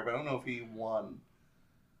Maguire, but I don't know if he won.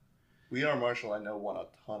 We Are Marshall, I know, won a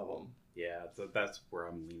ton of them. Yeah, so that's where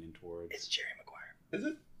I'm leaning towards. It's Jerry Maguire. Is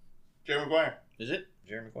it? Jerry Maguire. Is it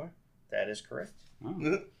Jerry Maguire? That is correct.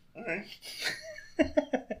 Oh. All right.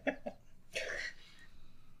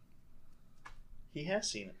 He has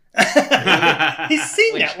seen it. He's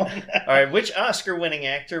seen Which- that one. All right, which Oscar-winning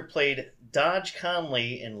actor played Dodge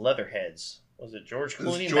Conley in Leatherheads? Was it George This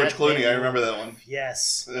Clooney? is George Matt Clooney. Damon? I remember that one.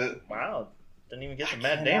 Yes. Wow, didn't even get I to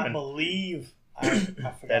Matt cannot Damon. believe I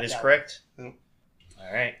forgot That is one. correct. Yep.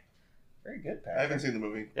 All right, very good, Pat. I haven't seen the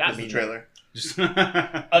movie. Yeah, Just me the trailer. Just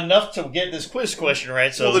Enough to get this quiz question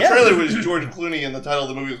right. So Well, the Yeah. trailer was George Clooney, and the title of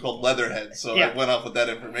the movie was called Leatherhead, so Yeah. I went off with that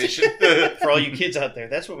information. for all you kids out there,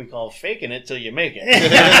 that's what we call faking it till you make it.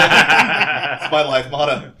 It's my life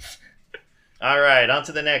motto. All right, on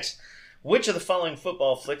to the next. Which of the following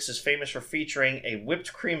football flicks is famous for featuring a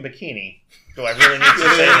whipped cream bikini? Do I really need to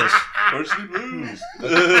say this? Varsity Blues.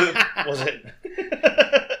 Was it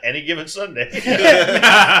Any Given Sunday?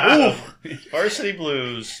 Ooh. Varsity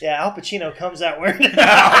Blues. Yeah, Al Pacino comes out wearing it.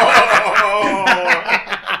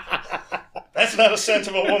 That's not a sense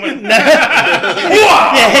of a woman. Yeah,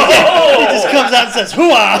 he just comes out and says,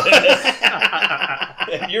 "Hooah!"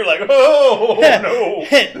 And you're like, oh, no.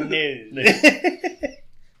 No.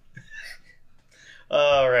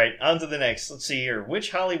 All right, on to the next. Let's see here.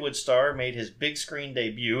 Which Hollywood star made his big screen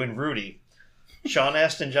debut in Rudy? Sean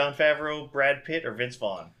Astin, Jon Favreau, Brad Pitt, or Vince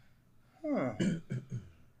Vaughn? Huh.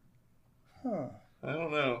 I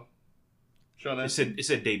don't know. Sean It's a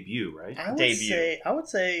debut, right? I would Debut. say, I'm gonna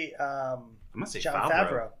say Jon Favreau.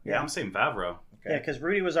 Favreau. Yeah, I'm saying Favreau. yeah, because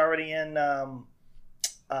Rudy was already in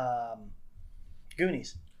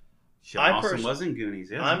Goonies. Sean I'm Austin pers- was in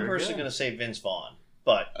Goonies. Yeah, I'm very personally good. going to say Vince Vaughn,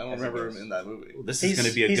 but I don't remember him in that movie. Well, this is He's- going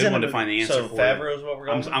to be a he's good in one the to find the answer So for. Favreau is what we're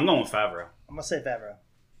going with? I'm going with Favreau. I'm gonna say Favreau.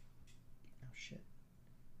 Oh, shit.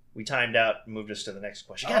 We timed out and moved us to the next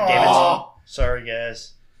question. God damn it. Oh. Sorry,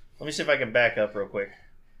 guys. Let me see if I can back up real quick.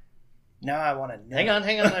 Now I want to know. Hang on.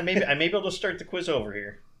 I may be able to start the quiz over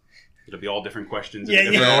here. It'll be all different questions Yeah,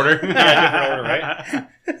 in different yeah. order.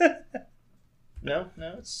 Yeah, different order, right? No,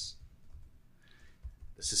 it's...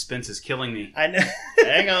 The suspense is killing me. I know.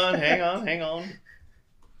 Hang on.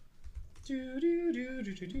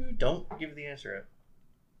 Do. Don't give the answer out.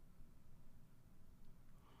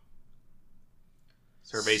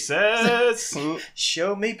 Survey says.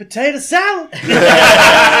 Show me potato salad.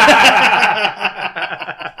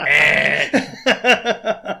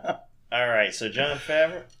 All right, so Jon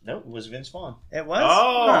Favreau. No, it was Vince Vaughn. It was.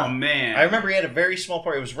 Oh Huh. man! I remember he had a very small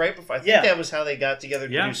part. It was right before. I think Yeah. that was how they got together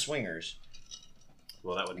to Yeah. do Swingers.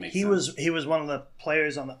 Well, that would make He sense. was one of the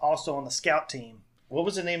players also on the scout team. What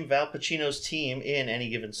was the name of Al Pacino's team in Any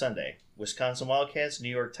Given Sunday? Wisconsin Wildcats, New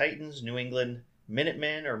York Titans, New England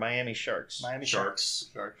Minutemen, or Miami Sharks? Miami Sharks.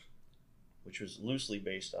 Sharks. Which was loosely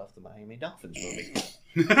based off the Miami Dolphins movie.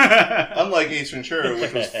 Unlike Ace Ventura,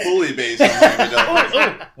 which was fully based on Miami Dolphins.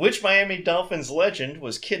 Oh, which Miami Dolphins legend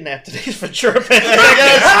was kidnapped at Ace Ventura? Dan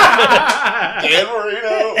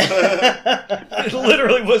Marino. It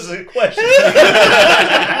literally was a question.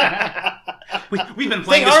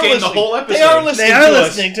 playing this game the whole episode. They are listening They are to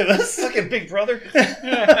listening to us. us. Fucking Big Brother.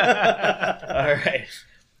 All right.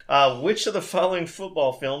 Which of the following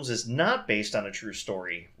football films is not based on a true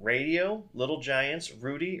story? Radio, Little Giants,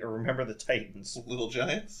 Rudy, or Remember the Titans? Little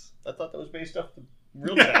Giants. I thought that was based off the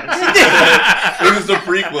real Giants. It was the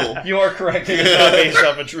prequel. You are correct. It is not based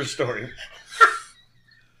off a true story.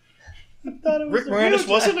 Rick Moranis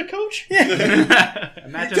wasn't a coach?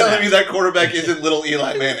 Imagine Telling me that quarterback isn't little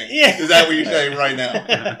Eli Manning. Yeah. Is that what you're saying right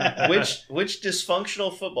now? Which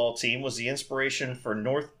dysfunctional football team was the inspiration for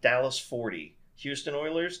North Dallas 40? Houston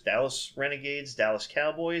Oilers, Dallas Renegades, Dallas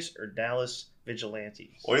Cowboys, or Dallas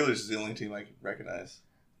Vigilantes? Oilers is the only team I can recognize.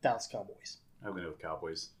 Dallas Cowboys. I'm going to go with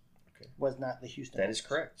Cowboys. Was not the Houston. That is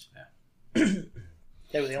correct.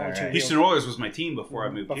 They were the only All two. right. Houston Oilers was my team before I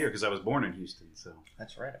moved here because I was born in Houston. So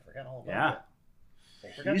That's right. I forgot all about yeah. that. The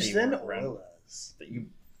Forgot that you Houston weren't around. Oilers. That you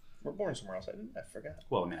were born somewhere else. I forgot.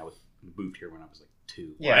 Well, I mean, I moved here when I was like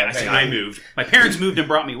 2. Yeah, Well, I say I moved. My parents moved and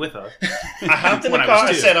brought me with us. I hopped in the When I car was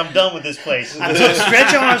and 2. said, I'm done with this place. I took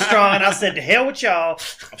Stretch Armstrong and I said, to hell with y'all.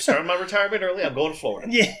 I'm starting my retirement early. I'm going to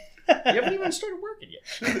Florida. Yeah. You haven't even started working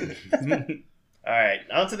yet. All right,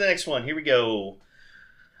 on to the next one. Here we go.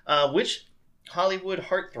 Which Hollywood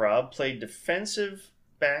heartthrob played defensive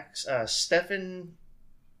backs Stefan?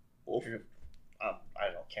 I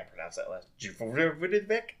can't pronounce that last. Djurkovic?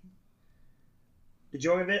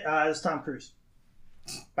 Djurkovic? It was Tom Cruise.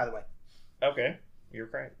 By the way, Okay, you're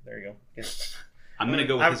correct. There you go. Yes. I'm going to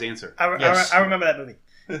go with his answer. I remember that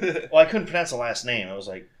movie. Well, I couldn't pronounce the last name. I was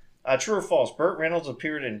like, true or false? Burt Reynolds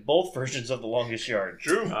appeared in both versions of The Longest Yard.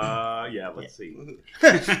 True. Yeah, let's see.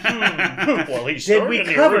 Well, he Did started we in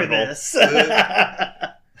the cover original. this?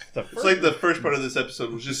 The It's first- like the first part of this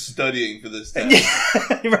episode was just studying for this test.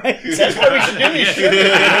 Right. That's why we should do these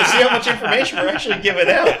shows. See how much information we're actually giving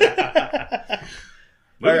out. All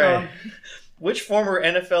Moving right. on. Which former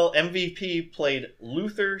NFL MVP played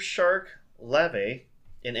Luther Shark Lave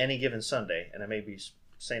in Any Given Sunday? And I may be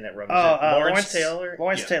saying that wrong. Is it Lawrence Taylor?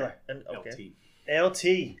 Lawrence Yeah. Taylor. And, okay. LT. LT.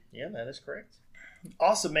 Yeah, that is correct.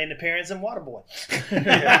 Also made an appearance in Waterboy.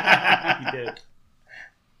 He did.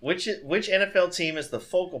 Which NFL team is the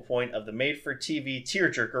focal point of the made-for-TV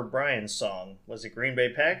tearjerker Brian song? Was it Green Bay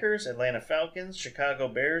Packers, Atlanta Falcons, Chicago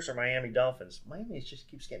Bears, or Miami Dolphins? Miami just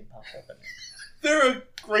keeps getting popped up in there. They're a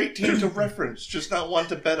great team to reference, just not one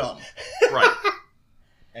to bet on. Right.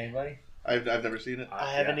 Anybody? I've never seen it.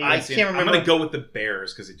 I haven't Yeah, even I seen can't it. remember. I'm going to go with the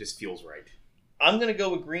Bears because it just feels right. I'm going to go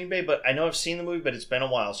with Green Bay, but I know I've seen the movie, but it's been a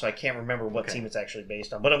while, so I can't remember what Okay. team it's actually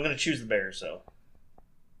based on. But I'm going to choose the Bears, so.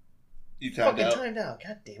 You timed Fucking out. timed out.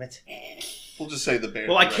 God damn it. We'll just say the Bears.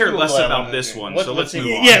 Well, I care Right. less Well, about this one, what- so what's let's it-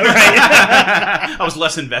 move on. Yeah, right. I was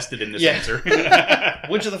less invested in this Yeah. answer.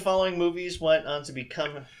 Which of the following movies went on to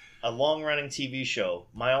become a long-running TV show?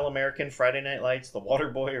 My All-American, Friday Night Lights, The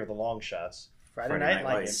Waterboy, or The Long Shots? Friday Night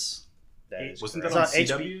Lights. That is Wasn't correct. that on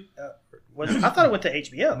It's on CW? I thought it went to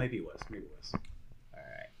HBO. Maybe it was. Maybe it was. All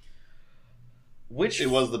right. Which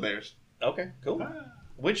It was the Bears. Okay, cool.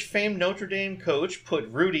 Which famed Notre Dame coach put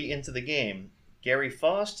Rudy into the game? Gary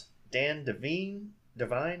Faust, Dan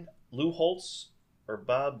Devine, Lou Holtz, or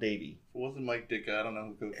Bob Davie? If it wasn't Mike Ditka, I don't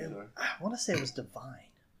know who coaches are. I want to say it was Divine.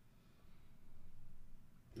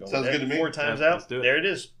 Go Sounds with good that. to me. 4 times Yeah, out. let's do it. There it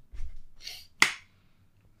is.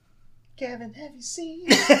 Gavin, have you seen?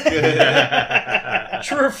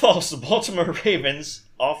 True or false? The Baltimore Ravens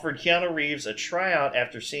offered Keanu Reeves a tryout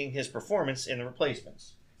after seeing his performance in The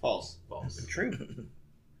Replacements. False. False. True.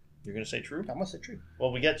 You're going to say true? I'm going to say true.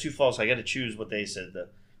 Well, we got 2 false. I got to choose what they said.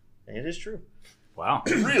 It is true. Wow.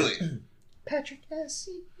 Really? Patrick has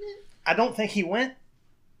seen it. I don't think he went,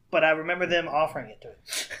 but I remember them offering it to him.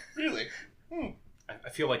 Really? I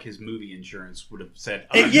feel like his movie insurance would have said,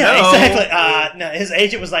 Yeah, no. exactly. No, his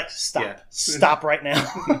agent was like, "Stop, Yeah. stop right now."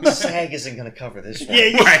 SAG isn't going to cover this one.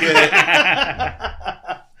 yeah.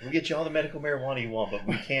 We'll get you all the medical marijuana you want, but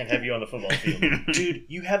we can't have you on the football field. Dude,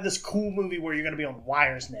 you have this cool movie where you're going to be on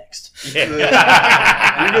wires next. You're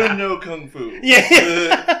gonna know kung fu. Yeah.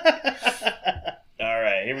 All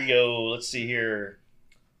right, here we go. Let's see here.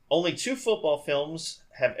 Only 2 football films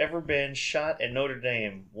have ever been shot at Notre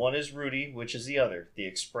Dame. One is Rudy, which is the other? The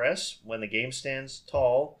Express, When the Game Stands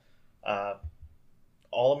Tall,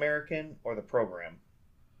 All-American, or The Program?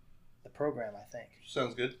 The program, I think.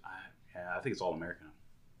 Sounds good. Yeah, I think it's all American.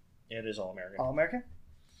 It is All-American. All American.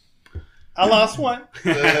 I lost one.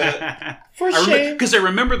 For shame. Because I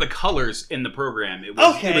remember the colors in the program. It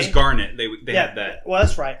was, Okay. It was garnet. They Yeah, had that. well,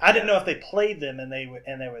 that's right. I didn't know if they played them and they were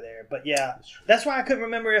there, but yeah, that's why I couldn't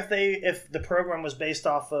remember if the program was based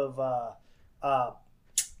off of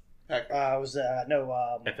Packers.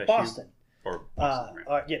 FSU. FSU. Boston. Or Boston,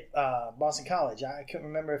 right? Boston College. I couldn't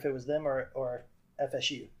remember if it was them or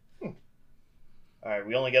FSU. All right,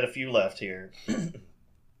 we only got a few left here.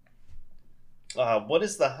 What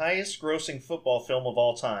is the highest grossing football film of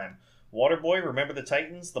all time? Waterboy, Remember the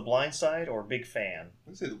Titans, The Blind Side, or Big Fan?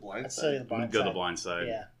 I'd say The Blind I'd say Side. The Blind Go Side. The Blind Side.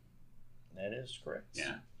 Yeah. That is correct.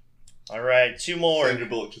 Yeah. All right, two more. Sandra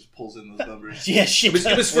Bullock just pulls in those numbers. Yeah, she It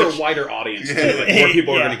was for a wider audience, too. Yeah. Like, more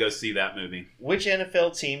people are Yeah. going to go see that movie. Which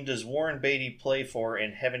NFL team does Warren Beatty play for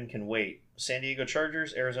in Heaven Can Wait? San Diego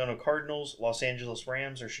Chargers, Arizona Cardinals, Los Angeles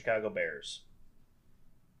Rams, or Chicago Bears?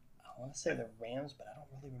 I want to say the Rams, but I don't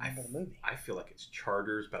really remember the movie. I feel like it's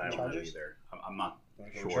Chargers, but I don't know Chargers? either. I'm not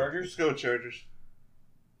Wanna go sure. Chargers? Let's go with Chargers.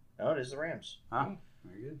 No, it is the Rams. Huh?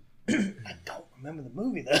 Very good. I don't remember the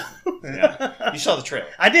movie though. Yeah. You saw the trailer.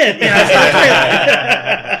 I did. Yeah, I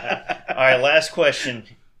saw the trailer. All right, last question.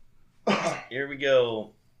 Here we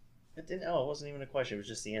go. It didn't. Oh, it wasn't even a question. It was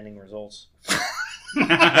just the ending results.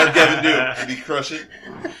 How'd Gavin do? Did he crush it?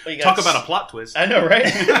 Well, you got Talk about a plot twist. I know, right?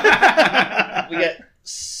 We got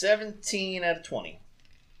 17 out of 20,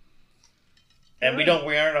 and we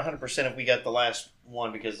aren't 100% if we got the last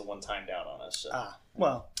one because the one timed out on us. So.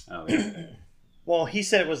 Well, Oh, yeah. well, he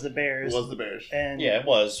said it was the It Bears. was the Bears. And Yeah, it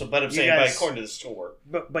was. So, but I'm You saying guys- according to the score.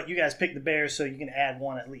 but you guys picked the Bears, so you can add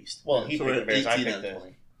one at least. Well, he So picked we're the Bears. I 18 picked out of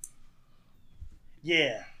 20.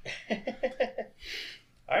 Yeah.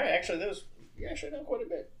 All right, actually, that was you actually know quite a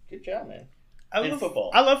bit. Good job, man. I In love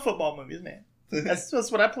football. I love football movies, man. That's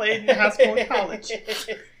what I played in high school and college.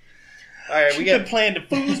 All right, we We got. been playing the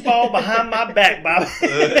foosball behind my back, Bob.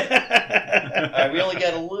 All right, we only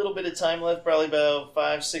got a little bit of time left, probably about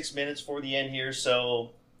 5-6 minutes for the end here.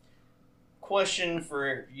 So, question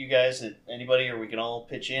for you guys, anybody, or we can all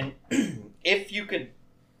pitch in. If you could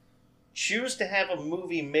choose to have a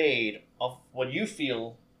movie made of what you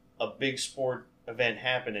feel a big sport event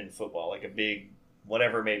happened in football, like a big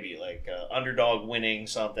whatever it may be, like underdog winning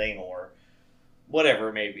something or whatever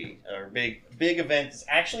it may be, or big event that's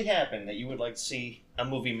actually happened that you would like to see a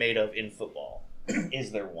movie made of in football.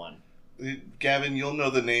 Is there one? Gavin, you'll know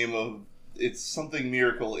the name of. It's something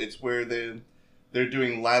miracle. It's where they're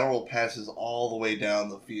doing lateral passes all the way down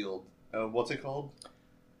the field. What's it called?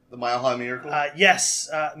 The Mile High Miracle. Yes,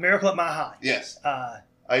 Miracle at Mile High. Yes, Uh,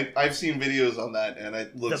 I've seen videos on that, and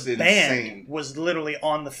it looks the insane. band was literally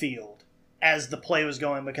on the field as the play was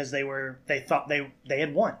going because they thought they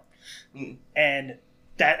had won, Mm. and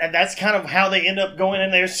that's kind of how they end up going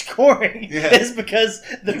in there scoring Yeah. is because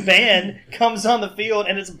the band comes on the field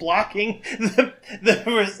and it's blocking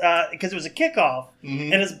because it was a kickoff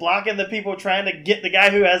Mhm. and it's blocking the people trying to get the guy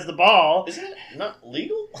who has the ball. Isn't it not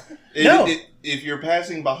legal? No. If you're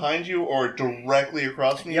passing behind you or directly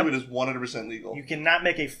across from Yep. you, it is 100% legal. You cannot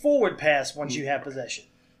make a forward pass once you have possession.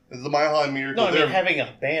 It's the Mile High Miracle. No, I mean they're- having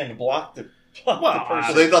a band block the so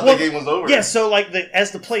person. they thought Well, the game was over. Yeah, so like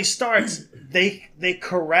as the play starts, they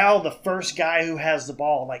corral the first guy who has the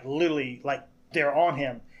ball, like literally, like they're on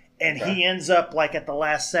him, and Okay. he ends up like at the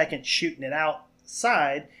last second shooting it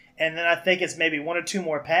outside, and then I think it's maybe one or two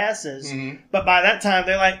more passes, Mhm. but by that time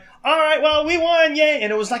they're like, all right, well we won, yay!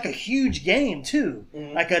 And it was like a huge game too,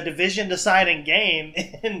 Mhm. like a division deciding game,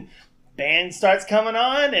 and band starts coming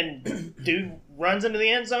on, and dude runs into the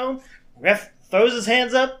end zone, ref throws his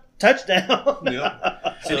hands up. Touchdown.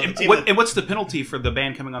 Yep. So the And, team- and what's the penalty for the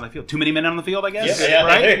band coming on the field? Too many men on the field, I guess? yeah,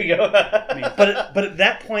 right? there you go. But at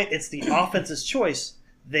that point, it's the offense's choice.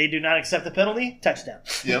 They do not accept the penalty. Touchdown.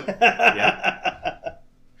 Yep. I've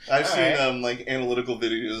All seen right. like analytical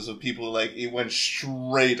videos of people like it went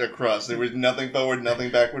straight across. There was nothing forward,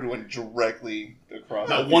 nothing backward. It went directly across.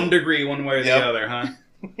 Not the 1 field. degree one way or the Yep. other, huh?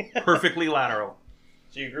 Perfectly lateral.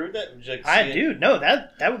 Do you agree with that? Would you like to I see it? do. No,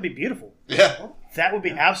 that would be beautiful. Yeah. That would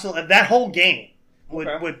be absolutely. That whole game would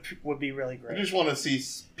Okay. would be really I great. just want to see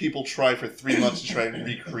people try for 3 months to try and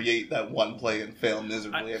recreate that one play and fail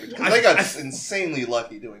miserably every time. I- They got I- insanely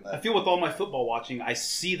lucky doing I that. feel with all my football watching, I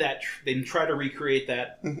see that they try to recreate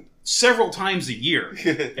that several times a year.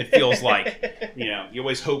 It feels like, you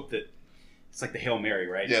always hope that it's like the Hail Mary,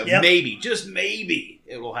 right? Yeah. Yep. Maybe, just maybe,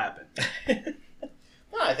 it will happen.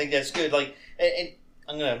 No, I think that's good. Like, and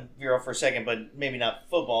I'm gonna veer off for a second, but maybe not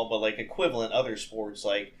football, but like equivalent other sports,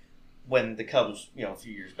 like when the Cubs, a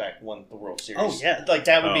few years back, won the World Series. Oh, yeah. like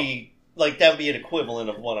that would Oh. be an equivalent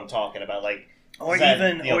of what I'm talking about. Like, Or that,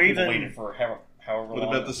 even people even waited for however What long.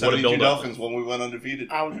 about the What a 72 build-up. Dolphins when we went undefeated?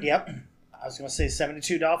 yep. I was going to say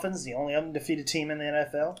 72 Dolphins, the only undefeated team in the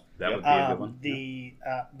NFL. That would be a good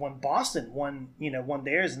one. When Boston won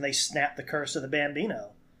theirs, and they snapped the curse of the Bambino.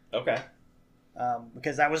 Okay.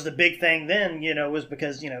 Because that was the big thing then, was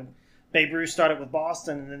because, Babe Ruth started with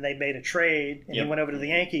Boston, and then they made a trade, and he went over to the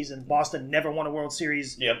Yankees, and Boston never won a World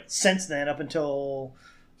Series since then, up until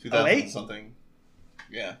 2000 something.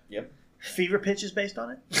 Yeah. Yep. Fever Pitch is based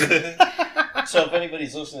on it. So if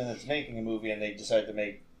anybody's listening that's making a movie and they decide to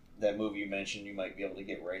make that movie you mentioned, you might be able to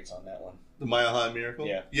get rights on that one. The Mile High Miracle?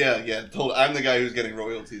 Yeah. Yeah. I'm the guy who's getting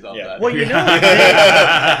royalties off that. Well, you know,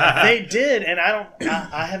 they did, and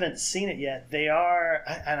I haven't seen it yet. They are,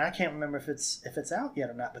 and I can't remember if it's out yet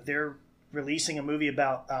or not, but they're releasing a movie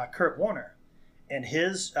about Kurt Warner and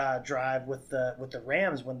his drive with the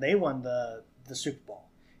Rams when they won the Super Bowl.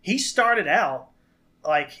 He started out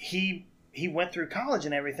like he went through college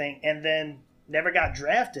and everything, and then never got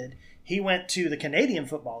drafted. He went to the Canadian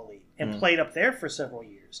Football League and played up there for several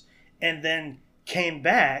years, and then came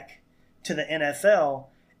back to the NFL.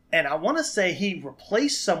 And I want to say he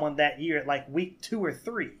replaced someone that year at like week 2 or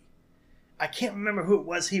 3. I can't remember who it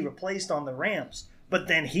was he replaced on the Rams, but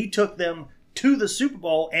then he took them to the Super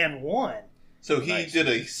Bowl and won. So he did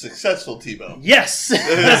a successful Tebow. Yes,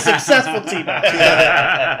 a successful Tebow.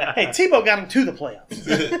 Hey, Tebow got him to the playoffs.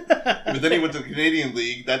 But then he went to the Canadian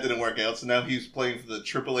League. That didn't work out. So now he's playing for the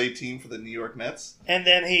AAA team for the New York Mets. And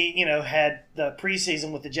then he, had the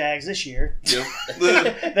preseason with the Jags this year. Yep.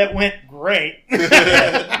 That went great.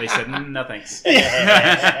 They said, no thanks.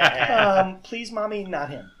 Please, mommy,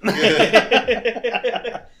 not him.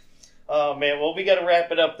 Oh, man. Well, we got to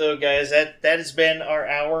wrap it up, though, guys. That has been our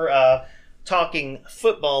hour talking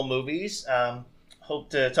football movies. Hope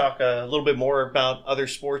to talk a little bit more about other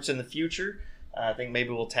sports in the future. I think maybe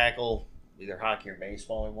we'll tackle either hockey or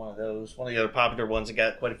baseball or one of those. One of the other popular ones that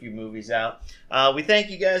got quite a few movies out. We thank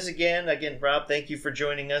you guys again. Again, Rob, thank you for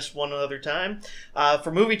joining us one other time.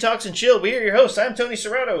 For Movie Talks and Chill, we are your hosts. I'm Tony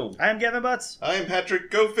Serrato. I'm Gavin Butts. I'm Patrick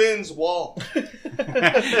Go Fins Wall.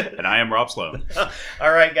 And I am Rob Sloan.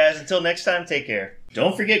 All right, guys. Until next time, take care.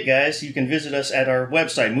 Don't forget, guys, you can visit us at our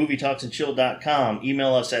website, movietalksandchill.com.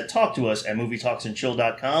 Email us at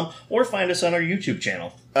talktous@movietalksandchill.com, or find us on our YouTube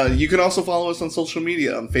channel. You can also follow us on social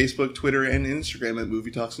media on Facebook, Twitter, and Instagram at Movie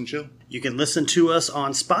Talks and Chill. You can listen to us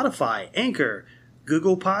on Spotify, Anchor,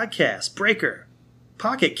 Google Podcasts, Breaker,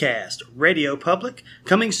 Pocket Cast, Radio Public,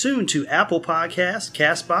 coming soon to Apple Podcasts,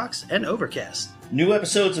 CastBox, and Overcast. New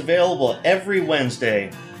episodes available every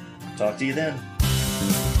Wednesday. Talk to you then.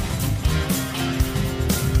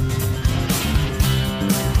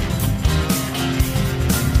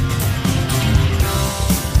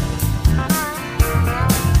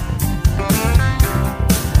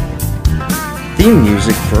 Theme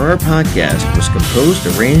music for our podcast was composed,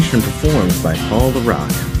 arranged, and performed by Paul the Rock.